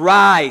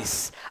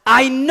 Rise.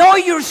 I know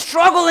you're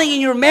struggling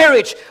in your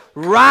marriage.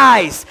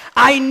 Rise.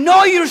 I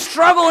know you're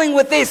struggling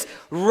with this.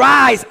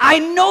 Rise. I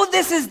know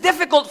this is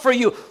difficult for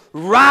you.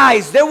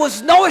 Rise. There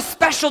was no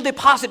special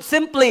deposit.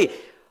 Simply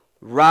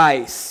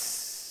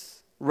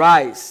rise.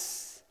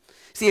 Rise.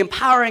 See,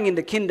 empowering in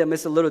the kingdom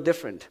is a little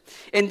different.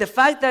 And the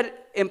fact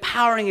that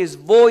empowering is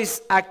voice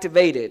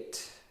activated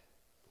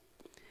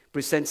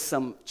presents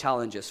some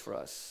challenges for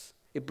us.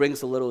 It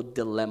brings a little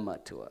dilemma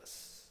to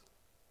us.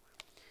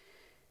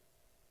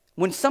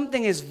 When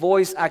something is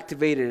voice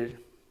activated,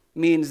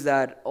 means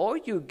that all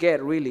you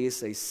get really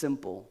is a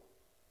simple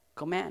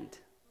command.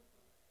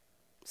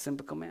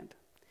 Simple command.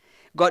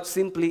 God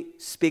simply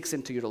speaks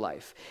into your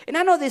life. And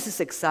I know this is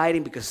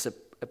exciting because it's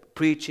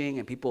preaching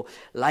and people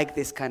like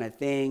this kind of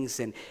things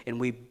and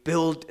we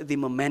build the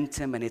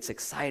momentum and it's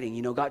exciting.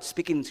 You know, God's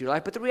speaking into your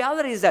life. But the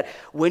reality is that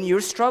when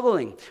you're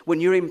struggling, when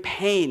you're in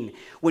pain,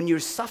 when you're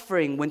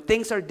suffering, when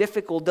things are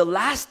difficult, the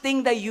last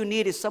thing that you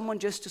need is someone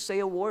just to say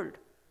a word.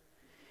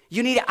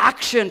 You need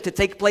action to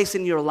take place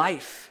in your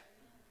life.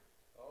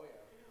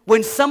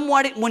 When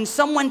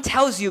someone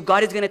tells you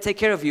God is going to take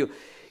care of you,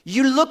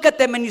 you look at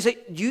them and you say,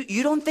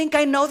 you don't think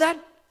I know that?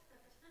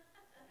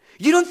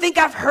 You don't think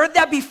I've heard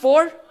that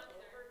before?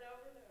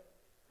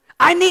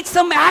 I need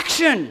some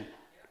action.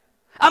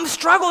 I'm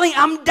struggling.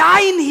 I'm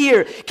dying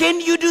here. Can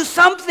you do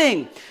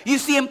something? You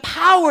see,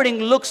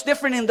 empowering looks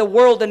different in the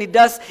world than it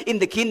does in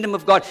the kingdom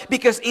of God.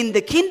 Because in the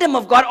kingdom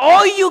of God,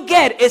 all you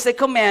get is a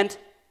command.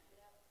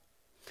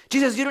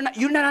 Jesus,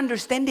 you're not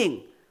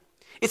understanding.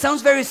 It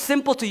sounds very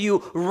simple to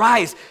you.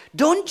 Rise.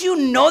 Don't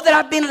you know that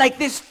I've been like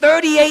this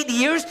 38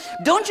 years?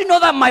 Don't you know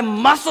that my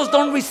muscles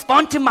don't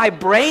respond to my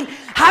brain?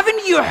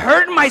 Haven't you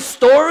heard my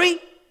story?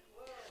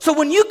 So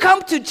when you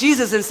come to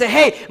Jesus and say,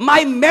 hey,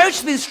 my marriage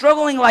has been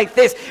struggling like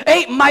this.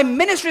 Hey, my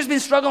ministry has been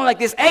struggling like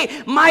this.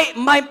 Hey, I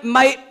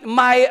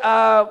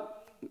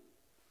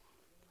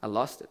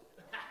lost it.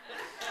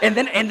 And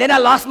then I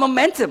lost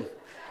momentum.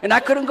 And I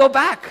couldn't go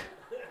back.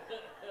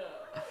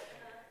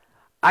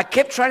 I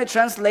kept trying to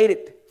translate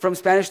it from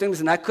Spanish to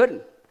English and I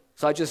couldn't.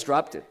 So I just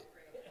dropped it.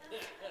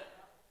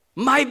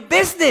 My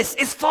business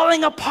is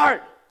falling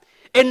apart.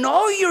 And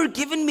all you're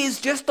giving me is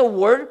just a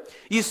word.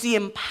 You see,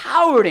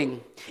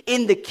 empowering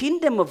in the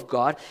kingdom of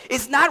God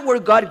is not where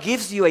God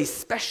gives you a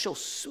special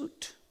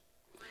suit.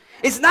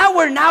 It's not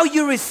where now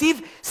you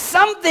receive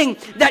something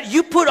that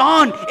you put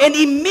on and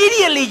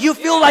immediately you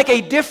feel like a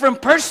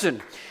different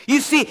person. You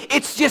see,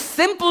 it's just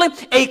simply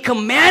a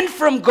command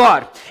from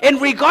God.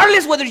 And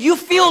regardless whether you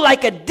feel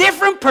like a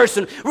different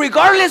person,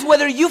 regardless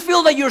whether you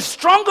feel that you're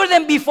stronger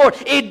than before,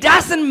 it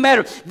doesn't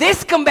matter.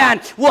 This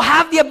command will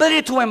have the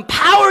ability to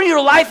empower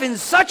your life in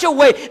such a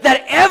way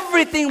that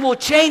everything will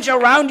change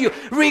around you,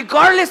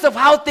 regardless of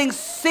how things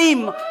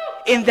seem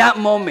in that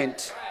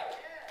moment.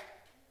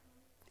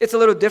 It's a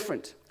little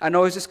different. I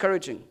know it's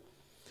discouraging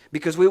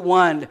because we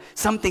want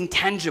something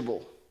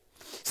tangible.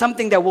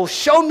 Something that will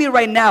show me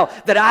right now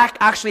that I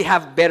actually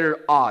have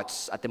better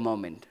odds at the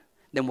moment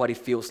than what it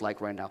feels like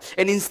right now.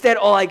 And instead,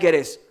 all I get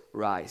is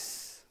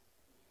rise.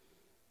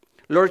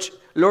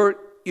 Lord,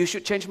 you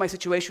should change my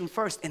situation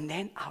first, and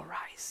then I'll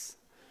rise.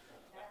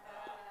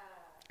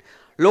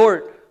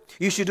 Lord,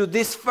 You should do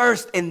this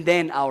first and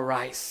then I'll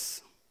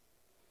rise.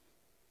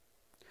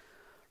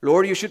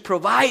 Lord, you should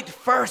provide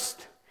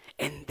first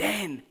and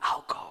then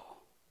I'll go.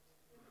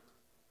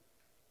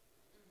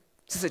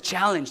 This is a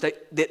challenge.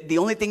 The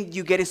only thing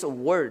you get is a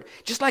word.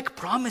 Just like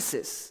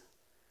promises.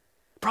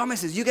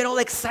 Promises. You get all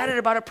excited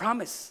about a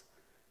promise.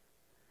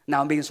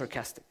 Now I'm being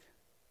sarcastic.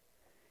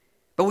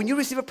 But when you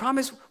receive a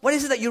promise, what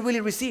is it that you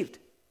really received?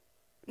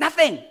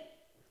 Nothing.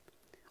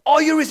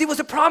 All you received was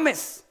a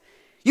promise.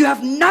 You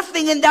have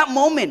nothing in that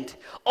moment.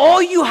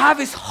 All you have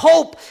is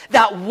hope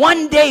that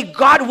one day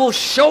God will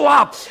show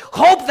up.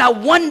 Hope that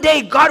one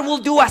day God will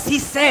do as He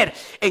said.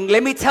 And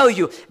let me tell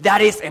you,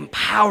 that is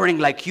empowering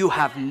like you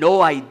have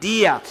no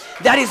idea.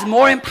 That is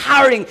more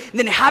empowering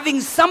than having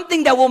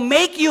something that will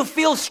make you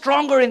feel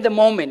stronger in the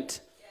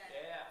moment.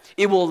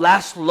 It will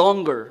last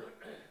longer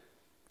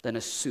than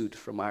a suit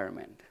from Iron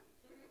Man.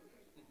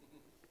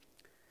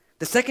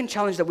 The second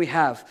challenge that we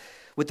have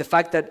with the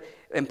fact that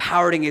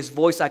empowering is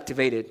voice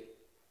activated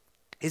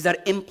is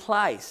that it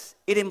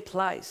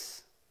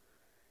implies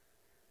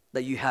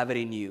that you have it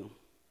in you.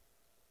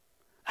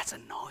 That's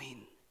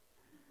annoying.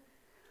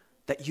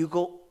 That you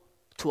go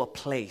to a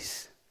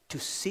place to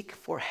seek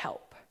for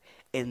help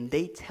and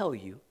they tell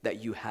you that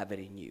you have it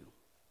in you.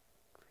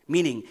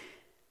 Meaning,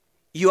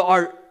 you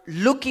are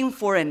looking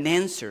for an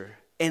answer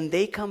and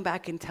they come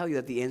back and tell you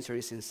that the answer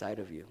is inside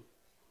of you.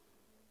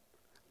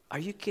 Are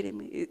you kidding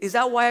me? Is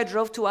that why I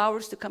drove 2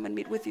 hours to come and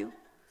meet with you?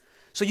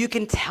 So you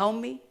can tell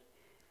me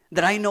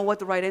that I know what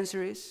the right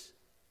answer is?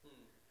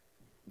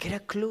 Get a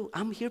clue.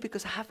 I'm here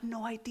because I have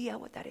no idea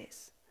what that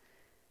is.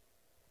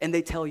 And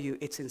they tell you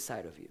it's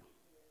inside of you.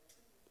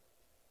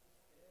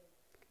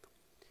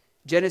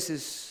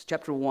 Genesis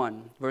chapter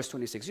 1, verse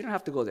 26. You don't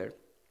have to go there.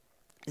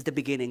 It's the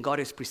beginning. God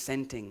is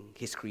presenting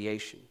His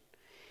creation.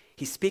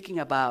 He's speaking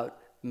about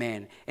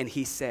man. And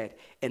He said,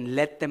 and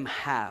let them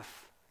have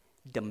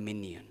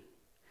dominion.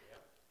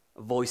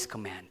 A voice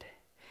command.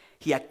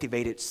 He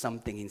activated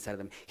something inside of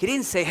them. He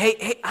didn't say,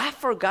 hey, I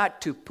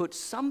forgot to put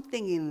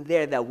something in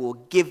there that will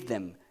give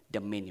them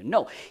dominion.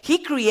 No, He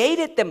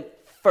created them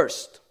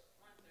first.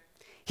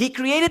 He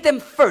created them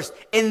first.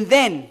 And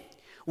then,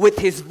 with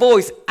His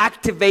voice,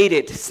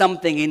 activated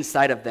something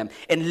inside of them.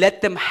 And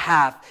let them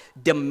have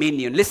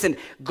dominion. Listen,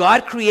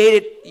 God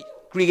created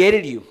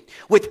you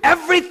with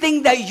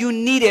everything that you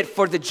needed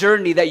for the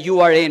journey that you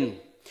are in.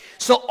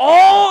 So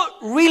all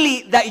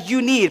really that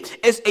you need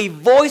is a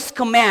voice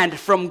command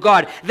from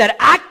God that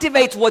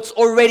activates what's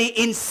already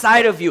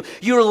inside of you.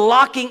 You're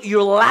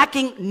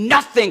lacking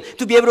nothing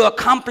to be able to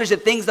accomplish the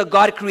things that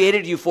God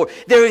created you for.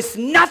 There is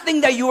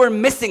nothing that you are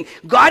missing.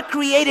 God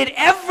created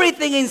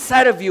everything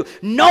inside of you,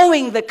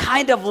 knowing the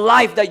kind of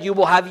life that you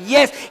will have.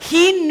 Yes,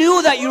 He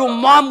knew that your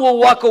mom will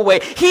walk away.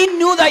 He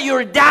knew that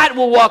your dad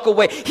will walk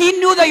away. He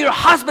knew that your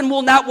husband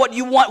will not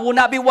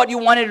be what you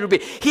wanted it to be.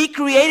 He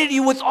created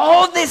you with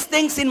all these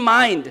things in mind.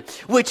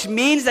 Which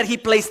means that He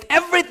placed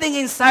everything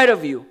inside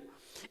of you.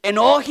 And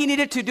all He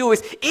needed to do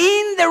is,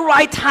 in the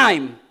right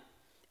time,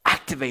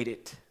 activate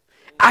it.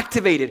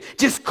 Activate it.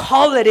 Just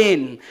call it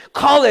in.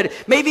 Call it.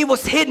 Maybe it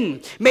was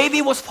hidden. Maybe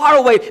it was far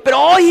away. But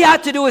all He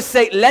had to do is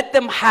say, let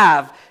them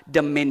have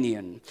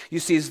dominion. You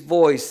see His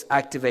voice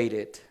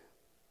activated.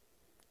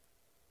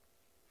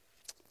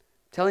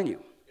 I'm telling you.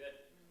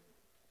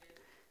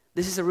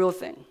 This is a real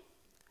thing.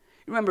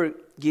 You remember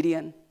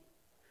Gideon?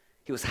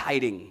 He was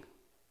hiding.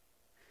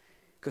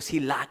 Because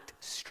he lacked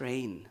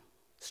strength.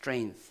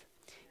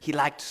 He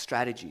lacked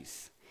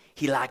strategies.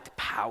 He lacked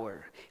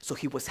power. So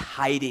he was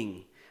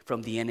hiding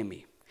from the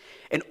enemy.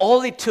 And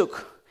all it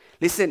took,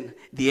 listen,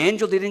 the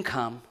angel didn't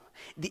come.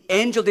 The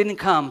angel didn't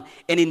come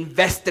and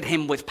invested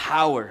him with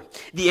power.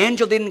 The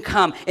angel didn't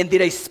come and did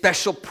a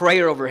special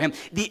prayer over him.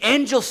 The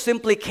angel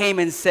simply came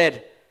and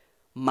said,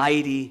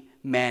 mighty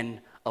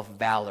men of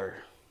valor.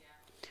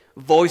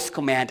 Voice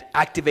command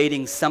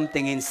activating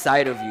something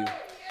inside of you.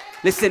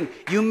 Listen,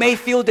 you may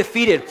feel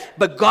defeated,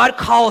 but God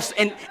calls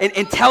and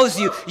tells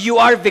you you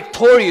are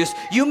victorious.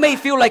 You may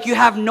feel like you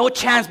have no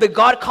chance, but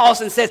God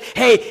calls and says,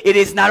 hey, it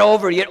is not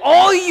over yet.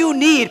 All you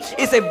need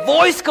is a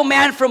voice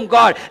command from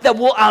God that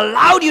will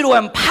allow you to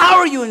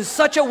empower you in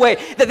such a way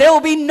that there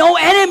will be no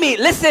enemy.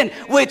 Listen,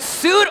 with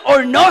suit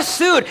or no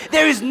suit,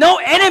 there is no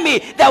enemy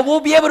that will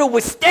be able to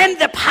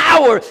withstand the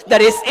power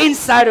that is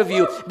inside of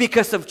you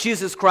because of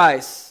Jesus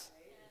Christ.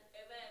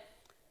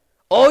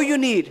 All you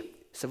need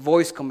is a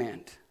voice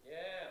command.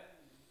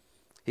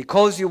 He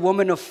calls you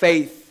woman of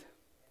faith.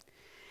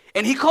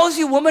 And He calls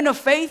you woman of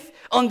faith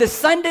on the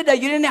Sunday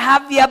that you didn't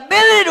have the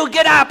ability to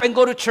get up and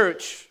go to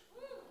church.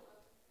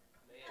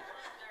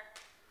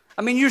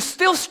 I mean, you're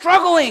still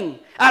struggling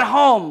at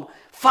home,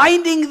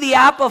 finding the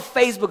app of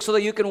Facebook so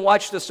that you can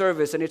watch the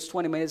service, and it's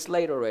 20 minutes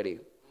late already.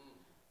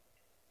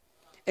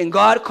 And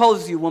God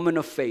calls you woman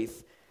of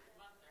faith.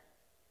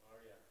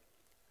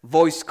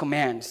 Voice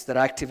commands that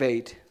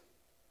activate,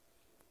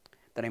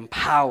 that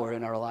empower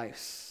in our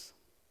lives.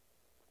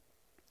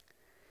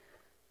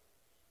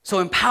 So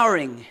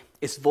empowering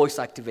is voice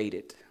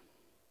activated.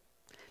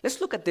 Let's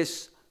look at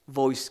this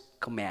voice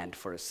command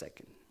for a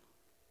second.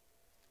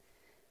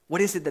 What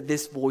is it that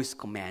this voice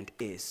command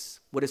is?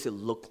 What does it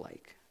look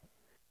like?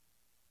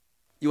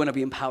 You want to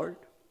be empowered?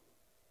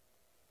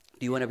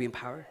 Do you want to be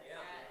empowered? Yeah,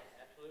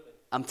 absolutely.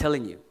 I'm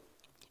telling you,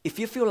 if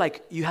you feel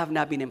like you have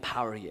not been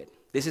empowered yet,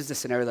 this is the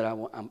scenario that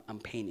I'm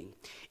painting.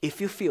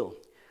 If you feel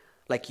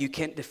like you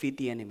can't defeat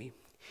the enemy,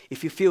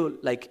 if you feel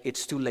like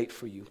it's too late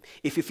for you,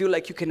 if you feel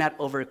like you cannot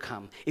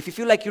overcome, if you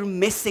feel like you're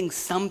missing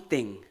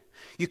something,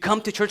 you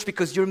come to church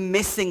because you're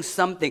missing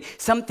something.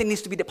 Something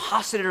needs to be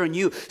deposited on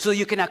you so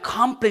you can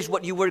accomplish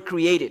what you were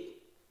created.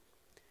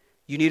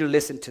 You need to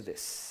listen to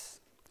this,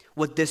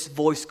 what this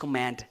voice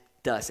command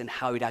does and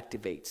how it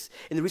activates.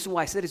 And the reason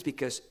why I said it is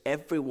because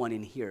everyone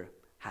in here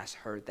has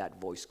heard that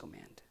voice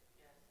command.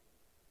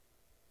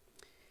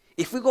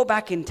 If we go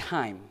back in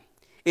time,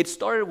 it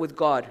started with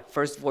God,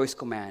 first voice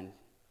command,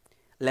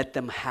 let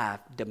them have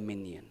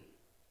dominion.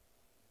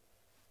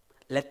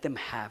 Let them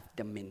have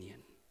dominion.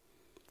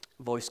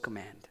 Voice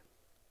command.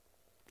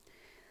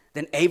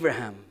 Then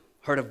Abraham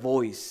heard a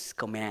voice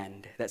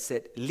command that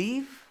said,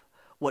 leave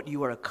what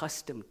you are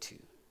accustomed to,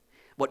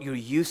 what you're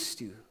used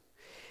to.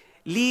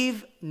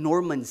 Leave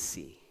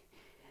normancy.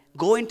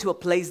 Go into a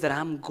place that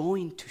I'm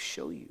going to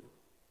show you.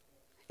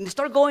 And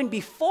start going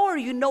before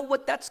you know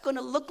what that's going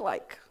to look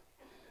like.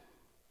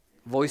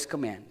 Voice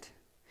command.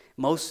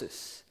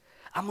 Moses,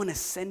 I'm going to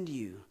send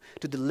you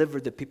to deliver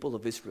the people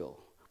of Israel.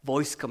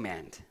 Voice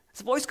command.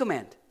 It's a voice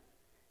command.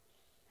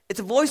 It's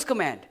a voice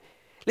command.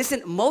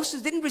 Listen,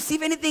 Moses didn't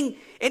receive anything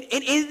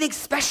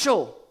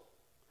special.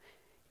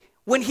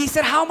 When he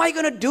said, how am I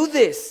going to do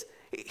this?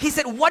 He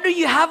said, what do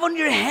you have on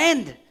your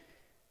hand?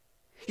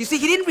 You see,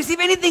 he didn't receive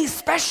anything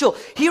special.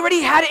 He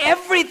already had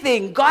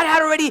everything. God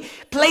had already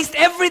placed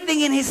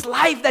everything in his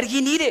life that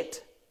he needed.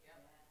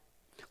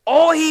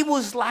 All he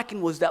was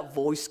lacking was that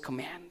voice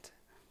command.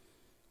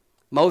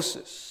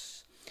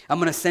 Moses, I'm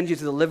going to send you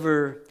to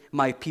deliver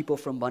my people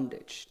from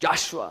bondage.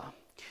 Joshua,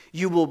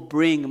 you will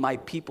bring my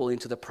people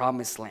into the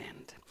promised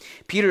land.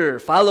 Peter,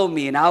 follow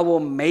me and I will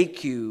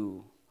make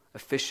you a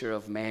fisher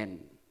of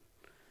men.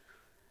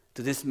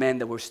 To this man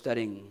that we're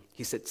studying,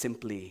 he said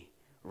simply,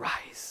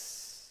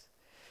 rise.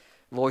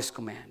 Voice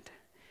command.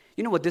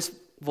 You know what this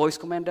voice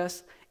command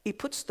does? It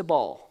puts the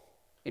ball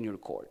in your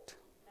court.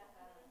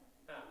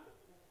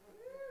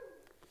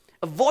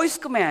 A voice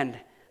command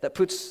that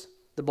puts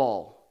the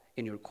ball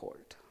in your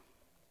court.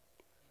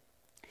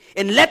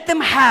 And let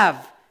them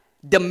have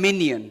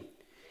dominion.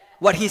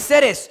 What he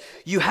said is,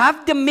 you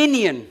have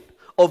dominion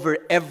over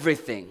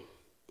everything.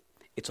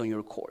 It's on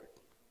your court.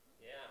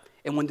 Yeah.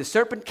 And when the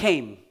serpent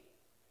came,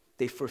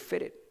 they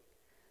forfeited.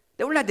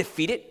 They were not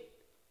defeated.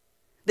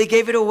 They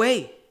gave it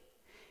away.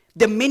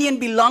 Dominion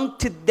belonged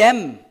to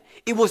them.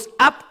 It was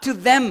up to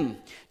them,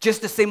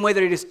 just the same way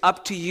that it is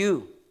up to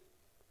you.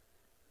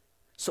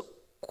 So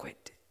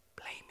quit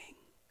blaming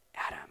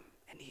Adam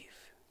and Eve.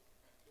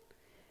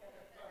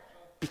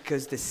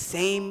 Because the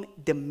same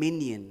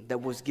dominion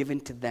that was given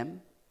to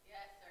them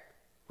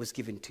was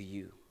given to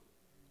you.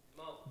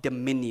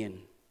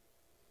 Dominion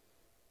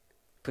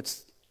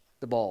puts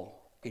the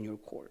ball in your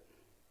court.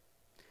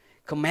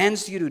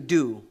 Commands you to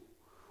do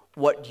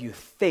what you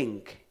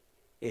think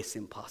is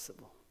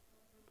impossible.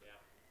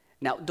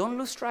 Now, don't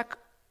lose track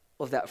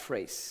of that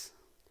phrase.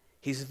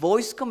 His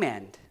voice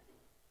command,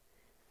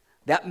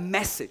 that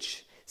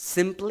message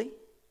simply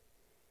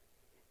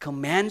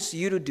commands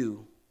you to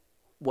do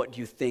what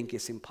you think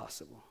is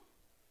impossible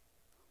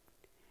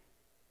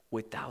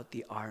without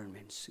the Iron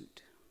Man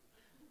suit.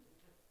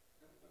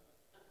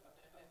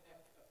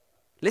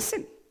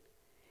 Listen,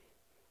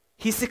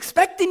 he's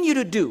expecting you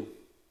to do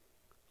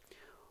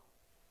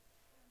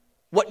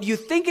what you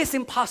think is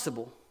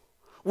impossible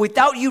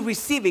without you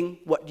receiving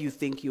what you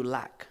think you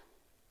lack.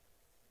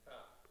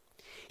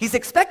 He's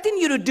expecting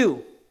you to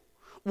do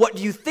what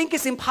you think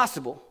is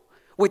impossible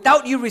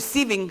without you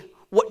receiving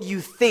what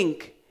you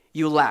think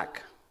you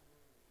lack.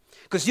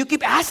 Because you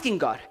keep asking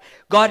God,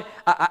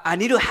 I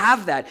need to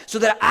have that so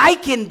that I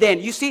can then,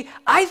 you see,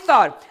 I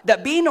thought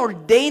that being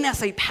ordained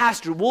as a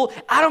pastor will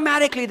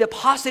automatically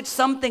deposit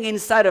something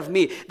inside of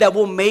me that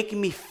will make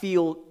me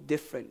feel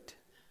different.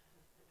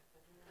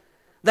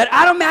 That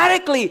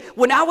automatically,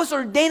 when I was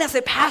ordained as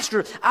a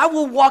pastor, I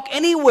will walk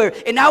anywhere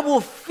and I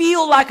will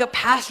feel like a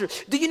pastor.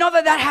 Do you know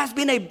that that has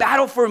been a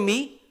battle for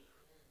me?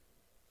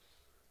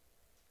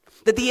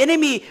 That the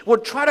enemy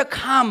would try to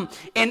come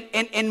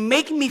and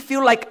make me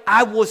feel like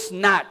I was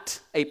not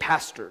a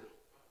pastor.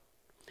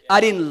 I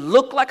didn't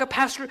look like a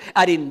pastor.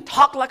 I didn't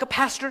talk like a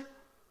pastor.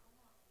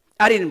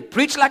 I didn't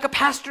preach like a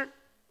pastor.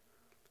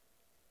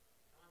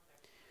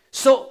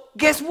 So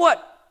guess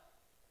what?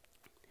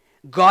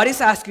 God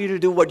is asking you to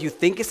do what you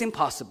think is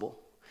impossible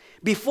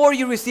before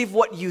you receive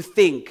what you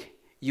think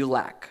you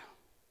lack.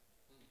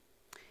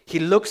 He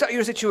looks at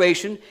your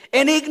situation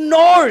and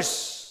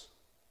ignores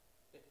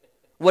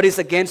what is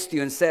against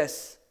you and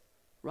says,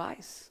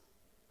 rise,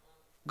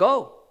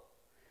 go.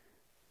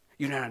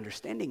 You're not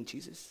understanding,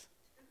 Jesus.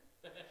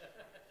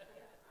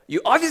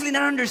 You're obviously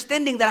not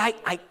understanding that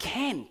I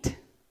can't.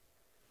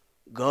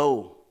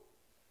 Go.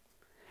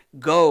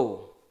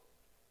 Go.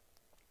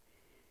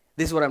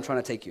 This is what I'm trying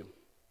to take you.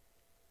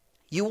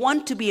 You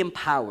want to be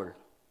empowered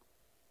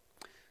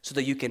so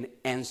that you can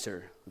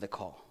answer the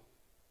call.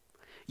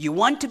 You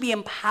want to be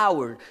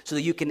empowered so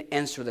that you can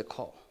answer the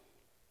call.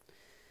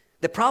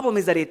 The problem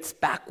is that it's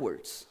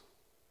backwards.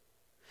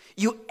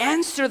 You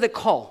answer the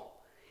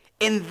call,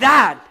 and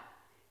that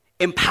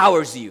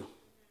empowers you.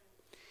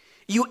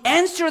 You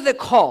answer the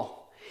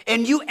call,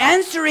 and you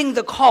answering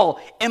the call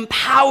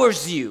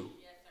empowers you.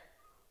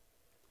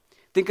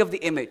 Think of the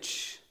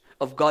image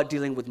of God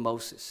dealing with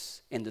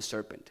Moses and the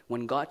serpent.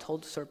 When God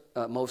told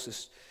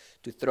Moses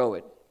to throw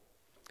it,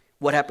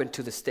 what happened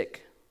to the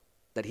stick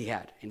that he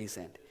had in his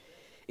hand?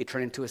 It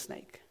turned into a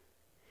snake.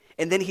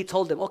 And then he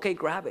told him, okay,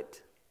 grab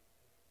it.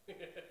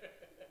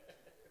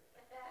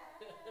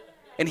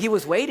 And he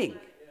was waiting.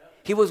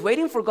 He was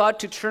waiting for God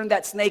to turn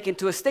that snake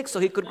into a stick so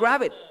he could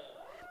grab it.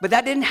 But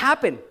that didn't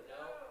happen.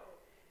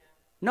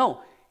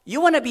 No.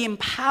 You want to be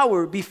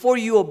empowered before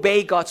you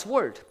obey God's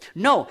word.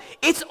 No.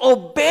 It's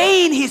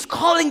obeying his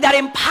calling that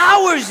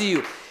empowers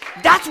you.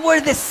 That's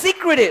where the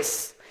secret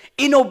is.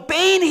 In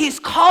obeying his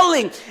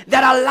calling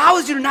that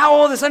allows you now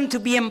all of a sudden to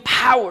be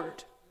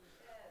empowered.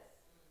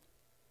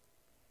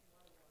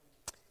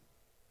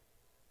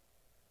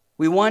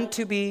 We want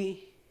to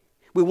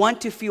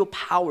feel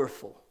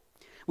powerful.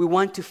 We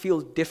want to feel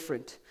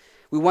different.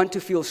 We want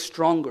to feel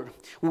stronger.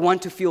 We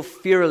want to feel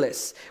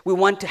fearless. We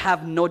want to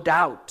have no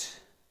doubt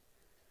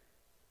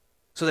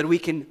so that we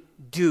can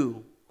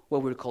do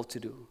what we're called to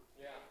do.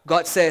 Yeah.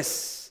 God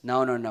says,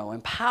 no.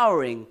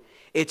 Empowering,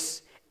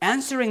 it's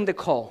answering the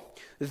call,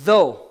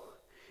 though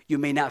you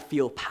may not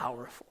feel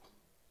powerful.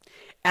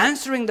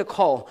 Answering the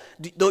call,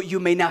 though you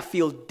may not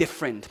feel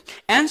different.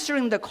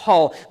 Answering the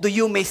call, though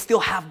you may still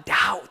have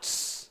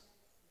doubts.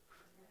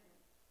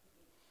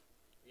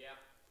 Yeah.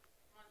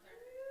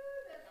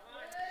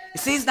 You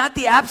see, it's not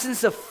the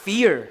absence of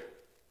fear.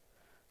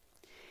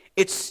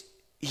 It's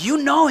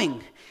you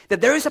knowing that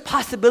there is a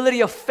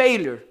possibility of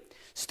failure,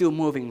 still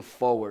moving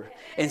forward.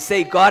 And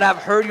say, God, I've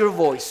heard your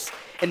voice,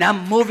 and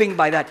I'm moving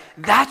by that.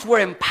 That's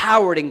where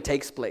empowering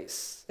takes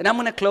place. And I'm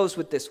going to close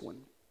with this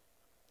one.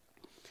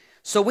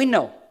 So we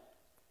know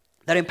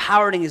that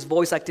empowering is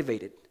voice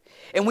activated.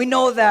 And we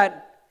know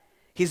that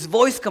his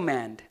voice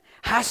command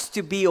has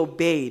to be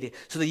obeyed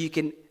so that you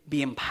can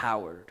be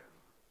empowered.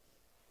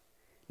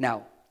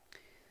 Now,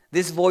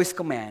 this voice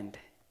command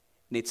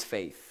needs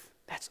faith.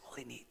 That's all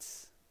it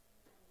needs.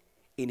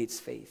 It needs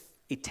faith.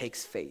 It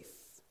takes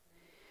faith.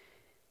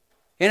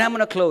 And I'm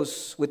going to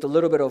close with a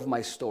little bit of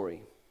my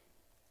story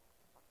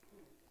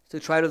to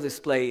try to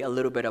display a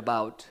little bit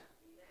about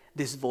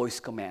this voice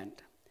command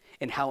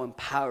and how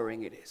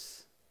empowering it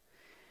is.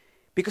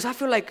 Because I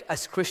feel like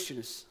as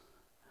Christians,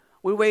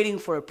 we're waiting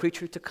for a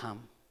preacher to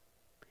come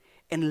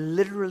and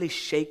literally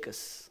shake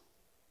us.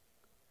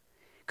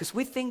 Because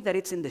we think that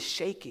it's in the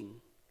shaking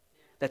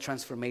that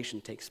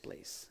transformation takes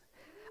place.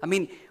 I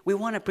mean, we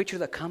want a preacher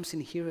that comes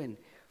in here and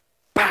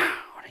BAM!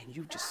 And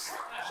you just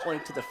fall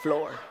into the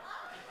floor.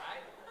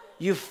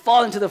 You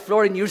fall into the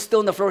floor and you're still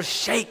on the floor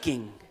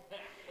shaking.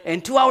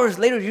 And 2 hours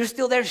later, you're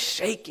still there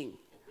shaking.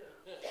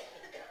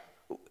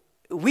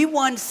 We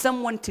want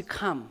someone to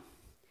come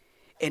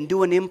and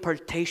do an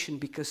impartation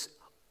because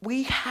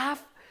we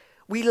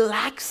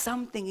lack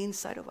something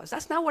inside of us.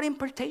 That's not what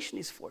impartation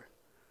is for.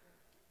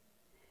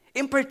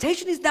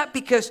 Impartation is not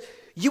because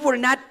you were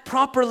not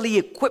properly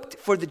equipped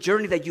for the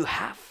journey that you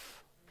have.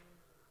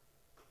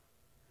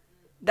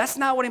 That's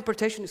not what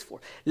impartation is for.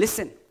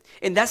 Listen,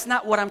 and that's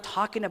not what I'm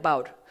talking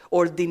about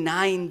or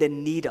denying the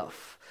need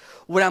of.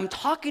 What I'm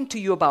talking to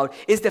you about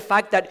is the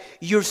fact that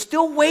you're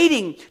still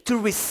waiting to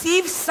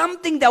receive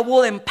something that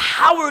will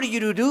empower you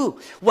to do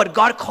what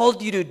God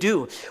called you to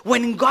do.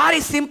 When God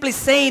is simply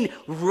saying,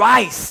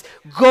 rise,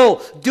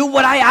 go, do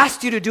what I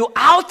asked you to do.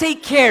 I'll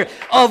take care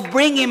of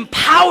bringing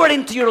power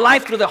into your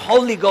life through the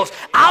Holy Ghost.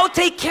 I'll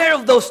take care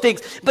of those things.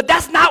 But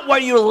that's not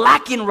what you're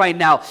lacking right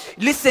now.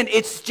 Listen,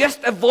 it's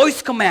just a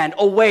voice command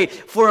away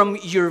from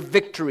your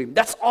victory.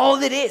 That's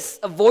all it is,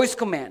 a voice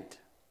command.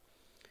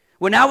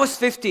 When I was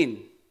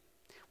 15,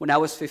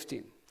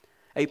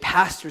 a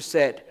pastor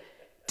said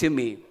to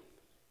me,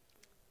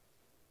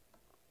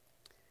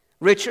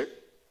 Richard,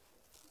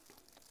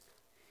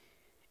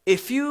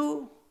 if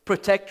you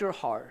protect your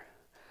heart,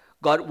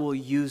 God will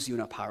use you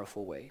in a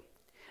powerful way.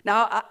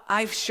 Now,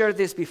 I've shared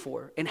this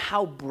before, and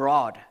how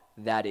broad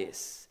that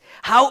is,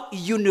 how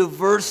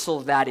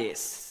universal that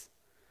is.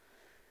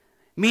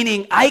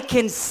 Meaning, I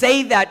can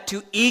say that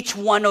to each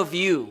one of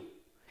you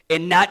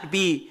and not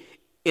be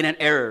in an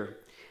error,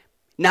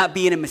 not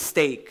be in a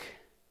mistake.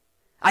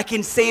 I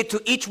can say it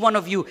to each one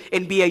of you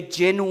and be a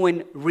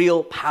genuine,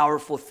 real,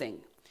 powerful thing.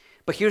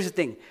 But here's the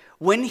thing.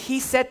 When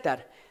he said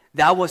that,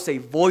 that was a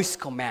voice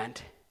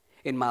command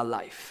in my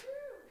life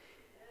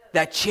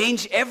that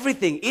changed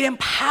everything. It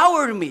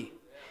empowered me.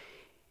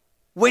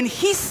 When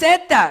he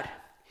said that,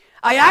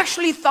 I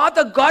actually thought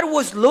that God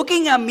was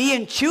looking at me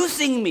and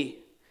choosing me.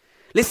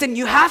 Listen,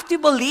 you have to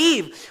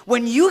believe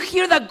when you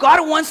hear that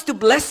God wants to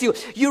bless you,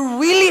 you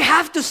really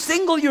have to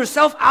single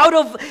yourself out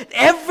of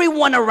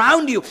everyone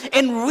around you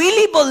and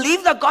really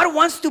believe that God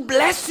wants to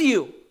bless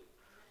you.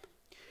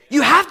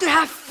 You have to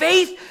have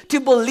faith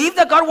to believe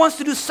that God wants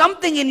to do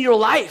something in your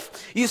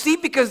life. You see,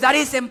 because that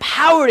is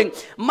empowering.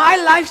 My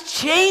life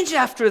changed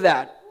after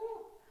that.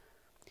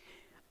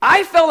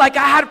 I felt like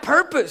I had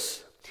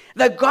purpose,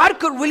 that God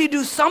could really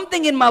do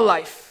something in my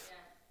life.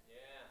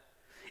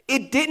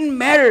 It didn't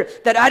matter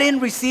that I didn't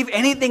receive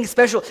anything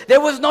special.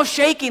 There was no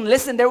shaking.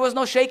 Listen, there was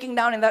no shaking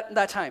down in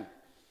that time.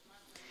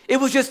 It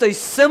was just a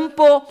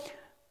simple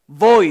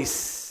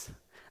voice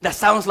that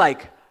sounds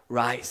like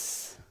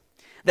rise,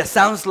 that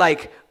sounds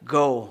like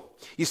go.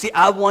 You see,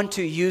 I want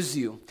to use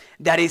you.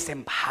 That is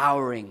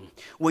empowering.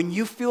 When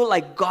you feel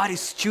like God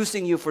is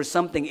choosing you for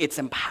something, it's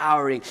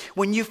empowering.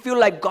 When you feel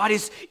like God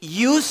is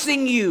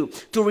using you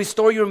to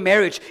restore your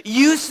marriage,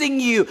 using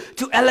you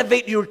to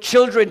elevate your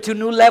children to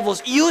new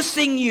levels,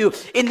 using you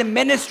in the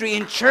ministry,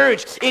 in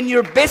church, in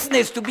your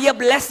business to be a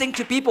blessing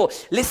to people.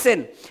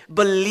 Listen,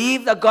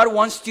 believe that God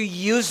wants to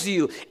use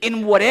you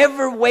in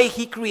whatever way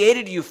He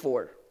created you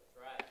for.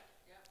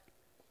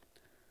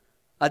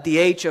 At the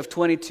age of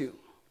 22,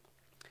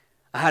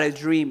 I had a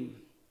dream.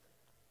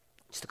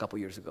 Just a couple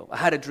years ago, I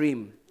had a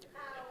dream.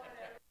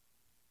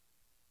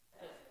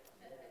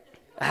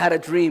 I had a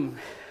dream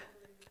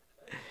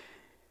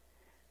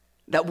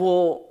that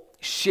will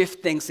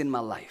shift things in my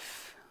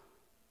life.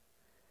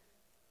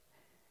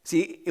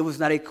 See, it was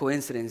not a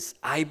coincidence.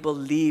 I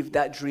believe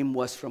that dream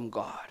was from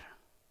God.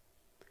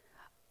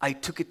 I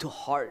took it to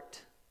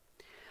heart.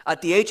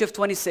 At the age of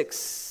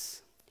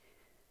 26,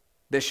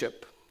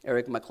 Bishop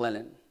Eric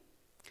McClellan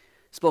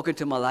spoke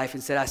into my life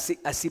and said,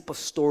 I see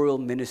pastoral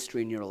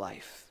ministry in your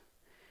life.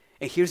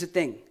 And here's the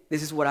thing.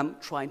 This is what I'm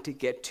trying to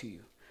get to you.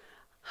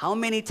 How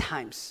many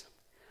times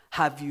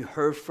have you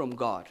heard from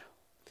God?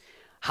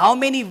 How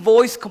many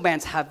voice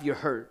commands have you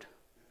heard?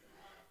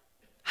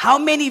 How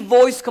many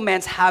voice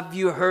commands have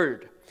you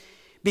heard?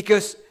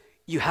 Because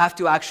you have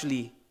to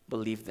actually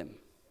believe them.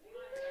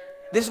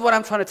 This is what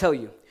I'm trying to tell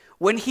you.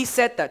 When he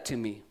said that to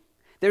me,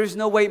 there is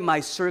no way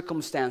my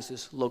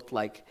circumstances looked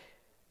like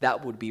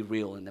that would be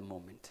real in the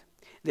moment.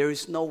 There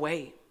is no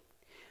way.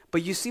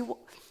 But you see,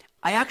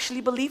 I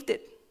actually believed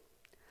it.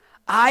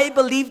 I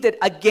believed it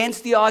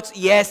against the odds.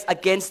 Yes,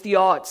 against the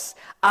odds.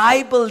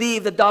 I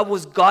believe that that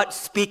was God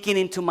speaking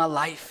into my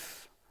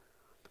life.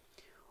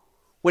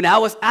 When I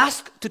was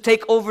asked to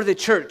take over the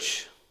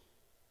church,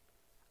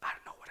 I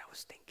don't know what I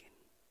was thinking.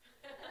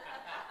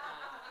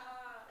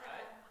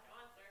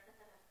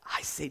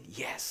 I said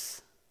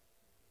yes.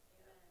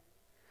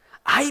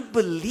 I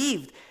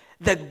believed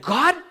that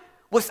God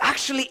was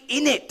actually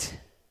in it.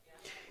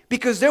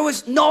 Because there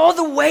was no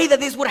other way that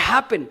this would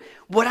happen.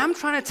 What I'm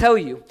trying to tell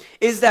you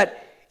is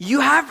that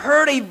you have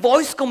heard a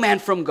voice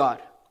command from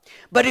God.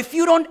 But if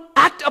you don't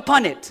act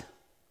upon it,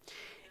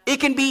 it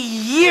can be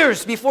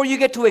years before you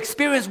get to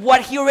experience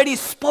what He already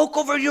spoke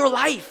over your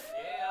life.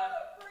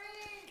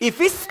 If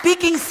He's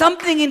speaking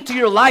something into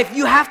your life,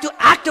 you have to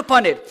act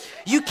upon it.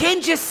 You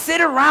can't just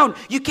sit around.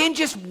 You can't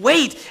just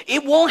wait.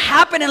 It won't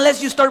happen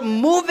unless you start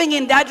moving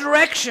in that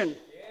direction.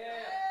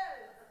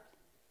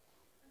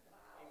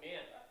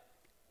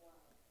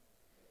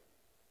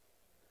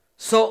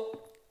 So,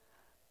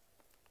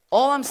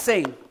 all I'm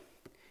saying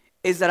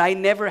is that I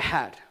never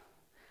had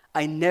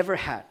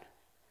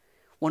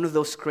one of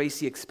those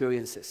crazy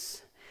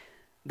experiences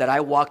that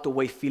I walked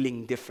away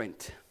feeling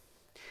different,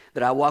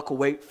 that I walk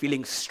away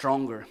feeling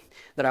stronger,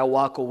 that I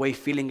walk away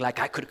feeling like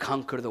I could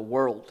conquer the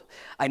world.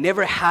 I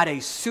never had a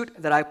suit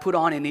that I put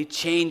on and it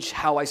changed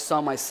how I saw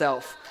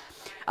myself.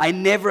 I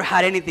never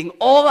had anything.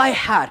 All I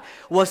had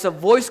was a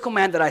voice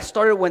command that I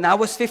started when I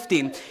was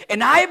 15.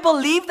 And I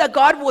believed that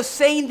God was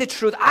saying the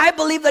truth. I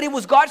believed that it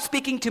was God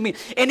speaking to me.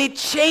 And it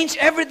changed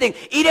everything.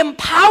 It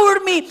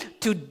empowered me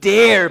to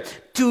dare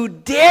to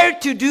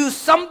do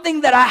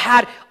something that I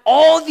had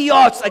all the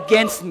odds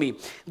against me.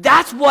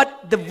 That's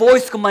what the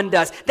voice command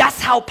does. That's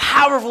how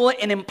powerful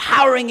and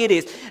empowering it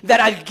is.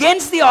 That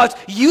against the odds,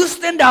 you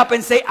stand up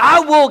and say,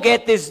 I will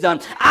get this done.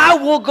 I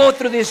will go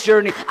through this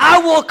journey. I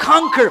will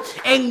conquer.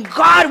 And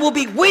God will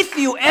be with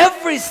you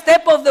every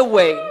step of the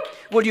way.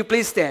 Would you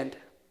please stand?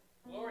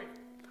 Glory.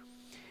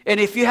 And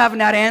if you have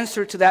not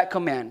answered to that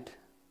command,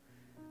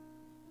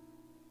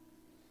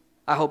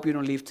 I hope you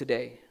don't leave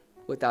today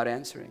without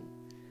answering.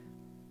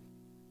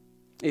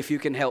 If you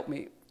can help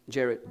me,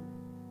 Jared,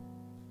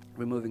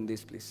 removing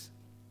this, please.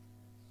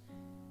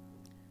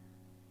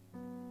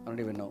 I don't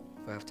even know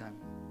if I have time.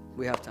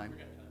 We have time.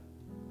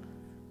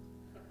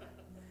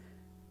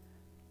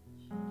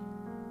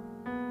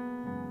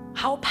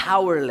 How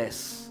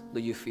powerless do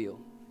you feel?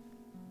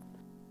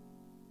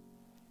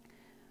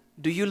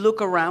 Do you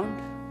look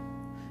around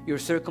your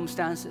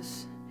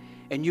circumstances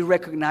and you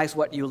recognize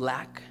what you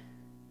lack?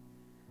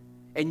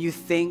 And you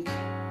think,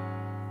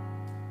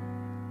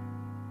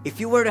 if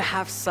you were to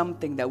have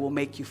something that will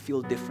make you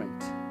feel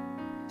different,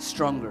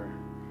 stronger,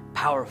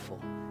 powerful,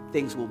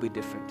 things will be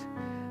different.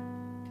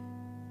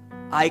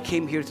 I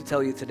came here to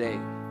tell you today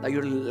that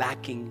you're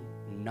lacking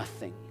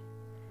nothing.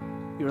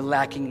 You're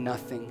lacking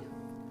nothing.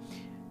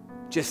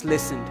 Just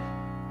listen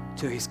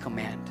to His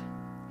command.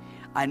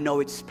 I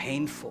know it's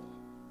painful.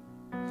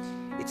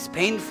 It's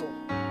painful.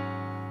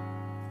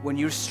 when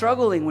you're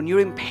struggling, when you're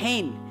in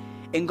pain,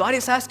 and God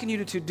is asking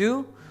you to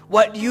do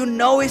what you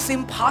know is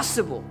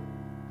impossible,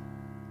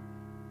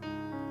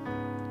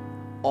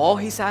 all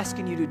He's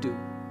asking you to do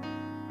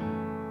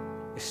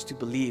is to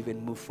believe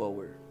and move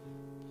forward,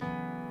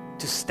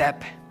 to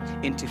step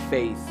into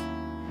faith.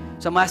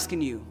 So I'm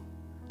asking you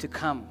to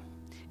come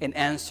and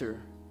answer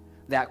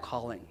that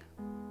calling.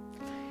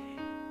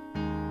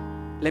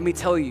 Let me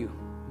tell you,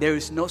 there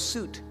is no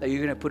suit that you're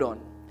going to put on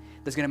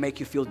that's going to make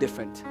you feel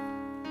different.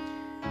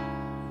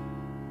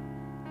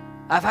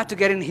 I've had to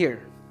get in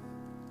here,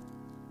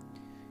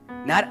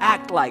 not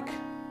act like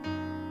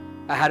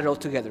I had it all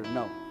together.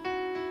 No.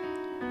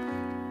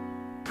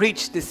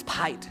 Preach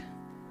despite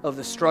of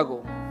the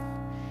struggle.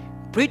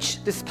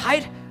 Preach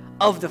despite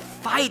of the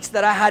fights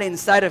that I had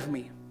inside of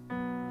me.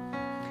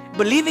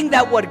 Believing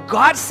that what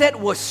God said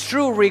was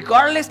true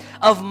regardless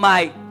of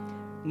my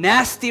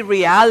nasty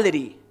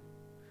reality.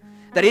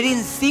 That it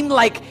didn't seem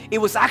like it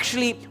was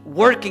actually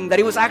working, that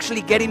it was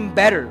actually getting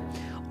better.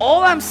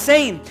 All I'm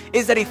saying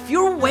is that if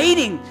you're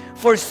waiting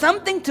for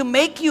something to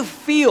make you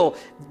feel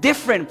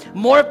different,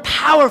 more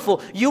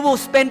powerful, you will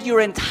spend your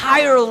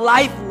entire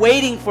life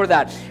waiting for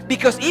that.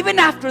 Because even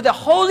after the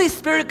Holy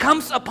Spirit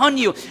comes upon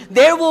you,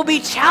 there will be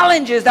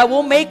challenges that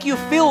will make you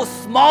feel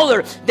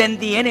smaller than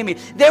the enemy.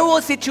 There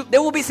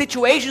will be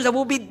situations that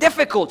will be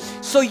difficult.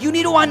 So you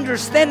need to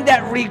understand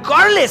that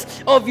regardless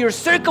of your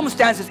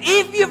circumstances,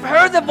 if you've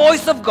heard the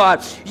voice of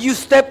God, you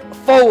step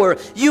forward,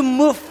 you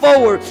move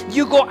forward,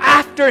 you go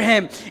after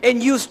Him,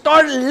 and you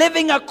start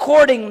living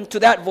according to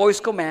that voice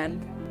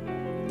command.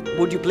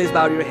 Would you please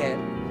bow your head?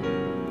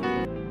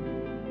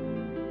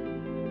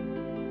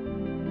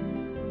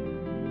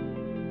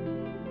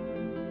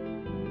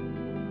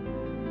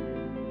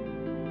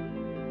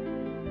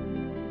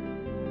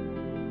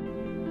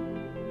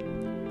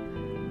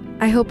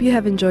 I hope you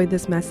have enjoyed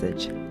this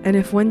message. And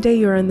if one day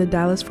you're in the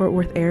Dallas-Fort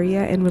Worth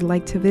area and would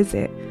like to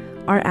visit,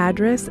 our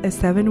address is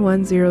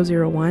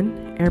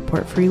 71001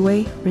 Airport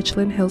Freeway,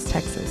 Richland Hills,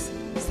 Texas,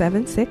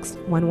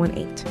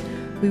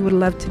 76118. We would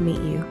love to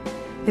meet you.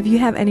 If you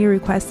have any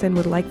requests and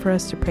would like for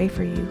us to pray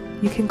for you,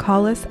 you can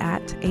call us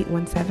at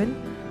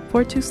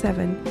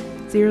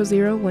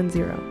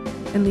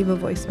 817-427-0010 and leave a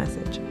voice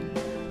message.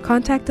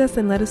 Contact us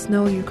and let us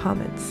know your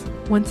comments.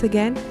 Once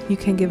again, you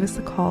can give us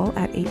a call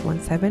at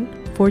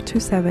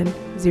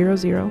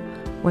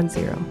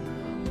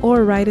 817-427-0010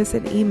 or write us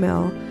an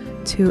email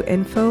to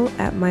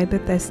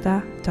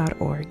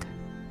info@mybethesda.org.